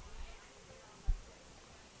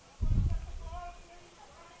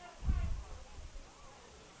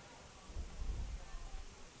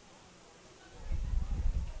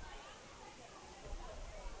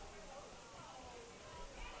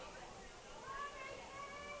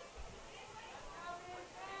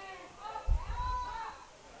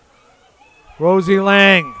 Rosie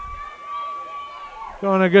Lang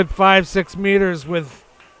going a good 5-6 meters with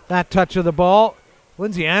that touch of the ball.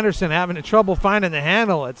 Lindsay Anderson having trouble finding the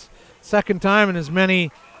handle. It's second time in as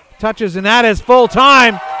many touches, and that is full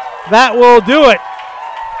time. That will do it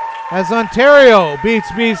as Ontario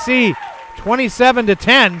beats BC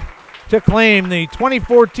 27-10 to claim the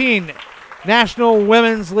 2014 National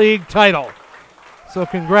Women's League title. So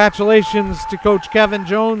congratulations to Coach Kevin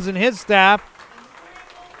Jones and his staff.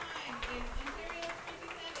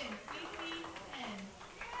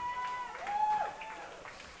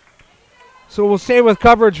 So we'll stay with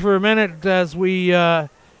coverage for a minute as we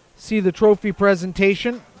see the trophy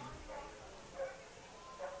presentation.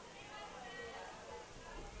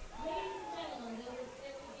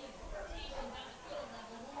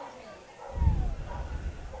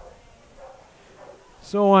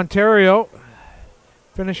 So Ontario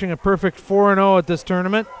finishing a perfect 4-0 at this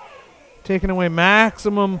tournament, taking away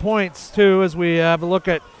maximum points too as we have a look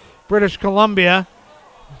at British Columbia.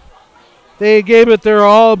 They gave it their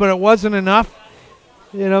all, but it wasn't enough.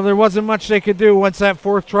 You know, there wasn't much they could do once that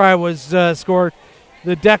fourth try was scored.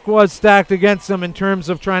 The deck was stacked against them in terms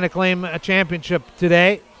of trying to claim a championship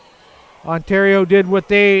today. Ontario did what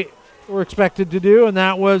they were expected to do, and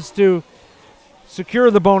that was to secure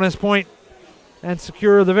the bonus point and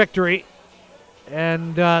secure the victory.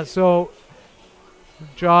 And so,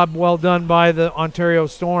 job well done by the Ontario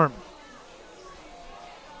Storm.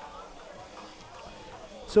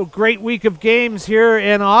 So great week of games here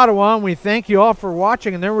in Ottawa, and we thank you all for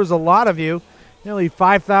watching. And there was a lot of you, nearly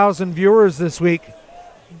 5,000 viewers this week.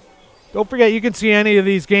 Don't forget, you can see any of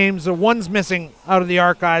these games. The one's missing out of the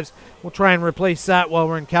archives. We'll try and replace that while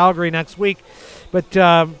we're in Calgary next week. But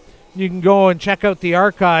you can go and check out the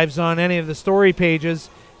archives on any of the story pages,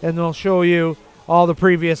 and they'll show you all the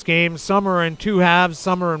previous games. Some are in 2 halves,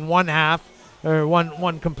 some are in 1 half, or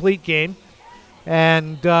one complete game.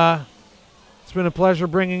 And it's been a pleasure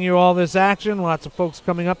bringing you all this action. Lots of folks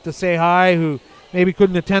coming up to say hi who maybe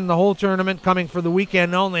couldn't attend the whole tournament, coming for the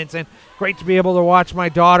weekend only and saying, great to be able to watch my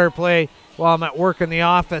daughter play while I'm at work in the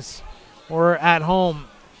office or at home.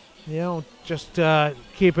 You know, just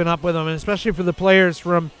keeping up with them, and especially for the players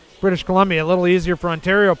from British Columbia. A little easier for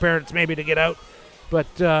Ontario parents maybe to get out, but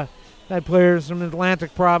had players from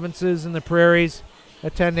Atlantic provinces and the prairies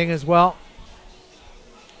attending as well.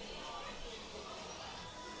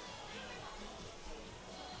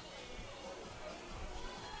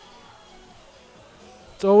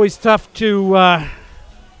 It's always tough to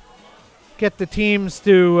get the teams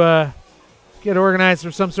to get organized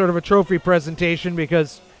for some sort of a trophy presentation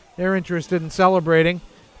because they're interested in celebrating.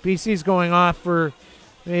 BC's going off for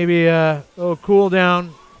maybe a little cool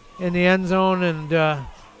down in the end zone and a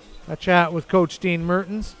chat with Coach Dean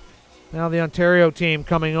Mertens. Now the Ontario team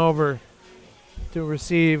coming over to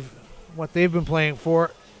receive what they've been playing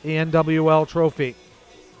for, the NWL trophy.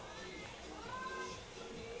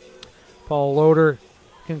 Paul Loader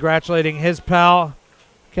congratulating his pal,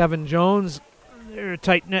 Kevin Jones. They're a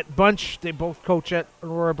tight-knit bunch. They both coach at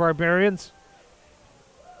Aurora Barbarians.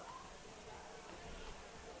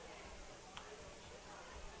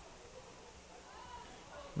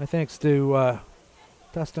 My thanks to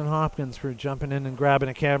Dustin Hopkins for jumping in and grabbing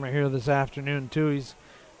a camera here this afternoon, too. He's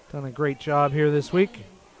done a great job here this week.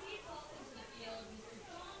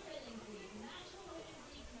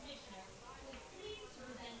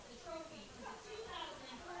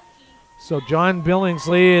 So John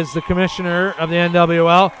Billingsley is the commissioner of the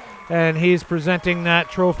NWL, and he's presenting that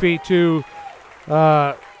trophy to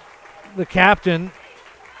the captain,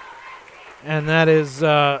 and that is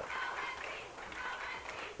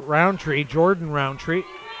Roundtree, Jordan Roundtree.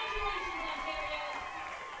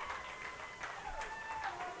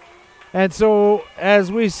 And so as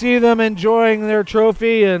we see them enjoying their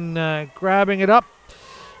trophy and grabbing it up,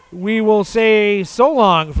 we will say so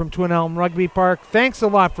long from Twin Elm Rugby Park. Thanks a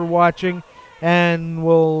lot for watching, and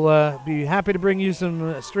we'll be happy to bring you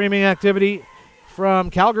some streaming activity from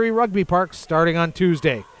Calgary Rugby Park starting on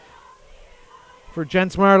Tuesday. For Jen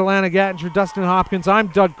Smart, Alana Gattinger, Dustin Hopkins, I'm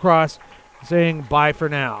Doug Cross saying bye for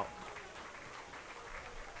now.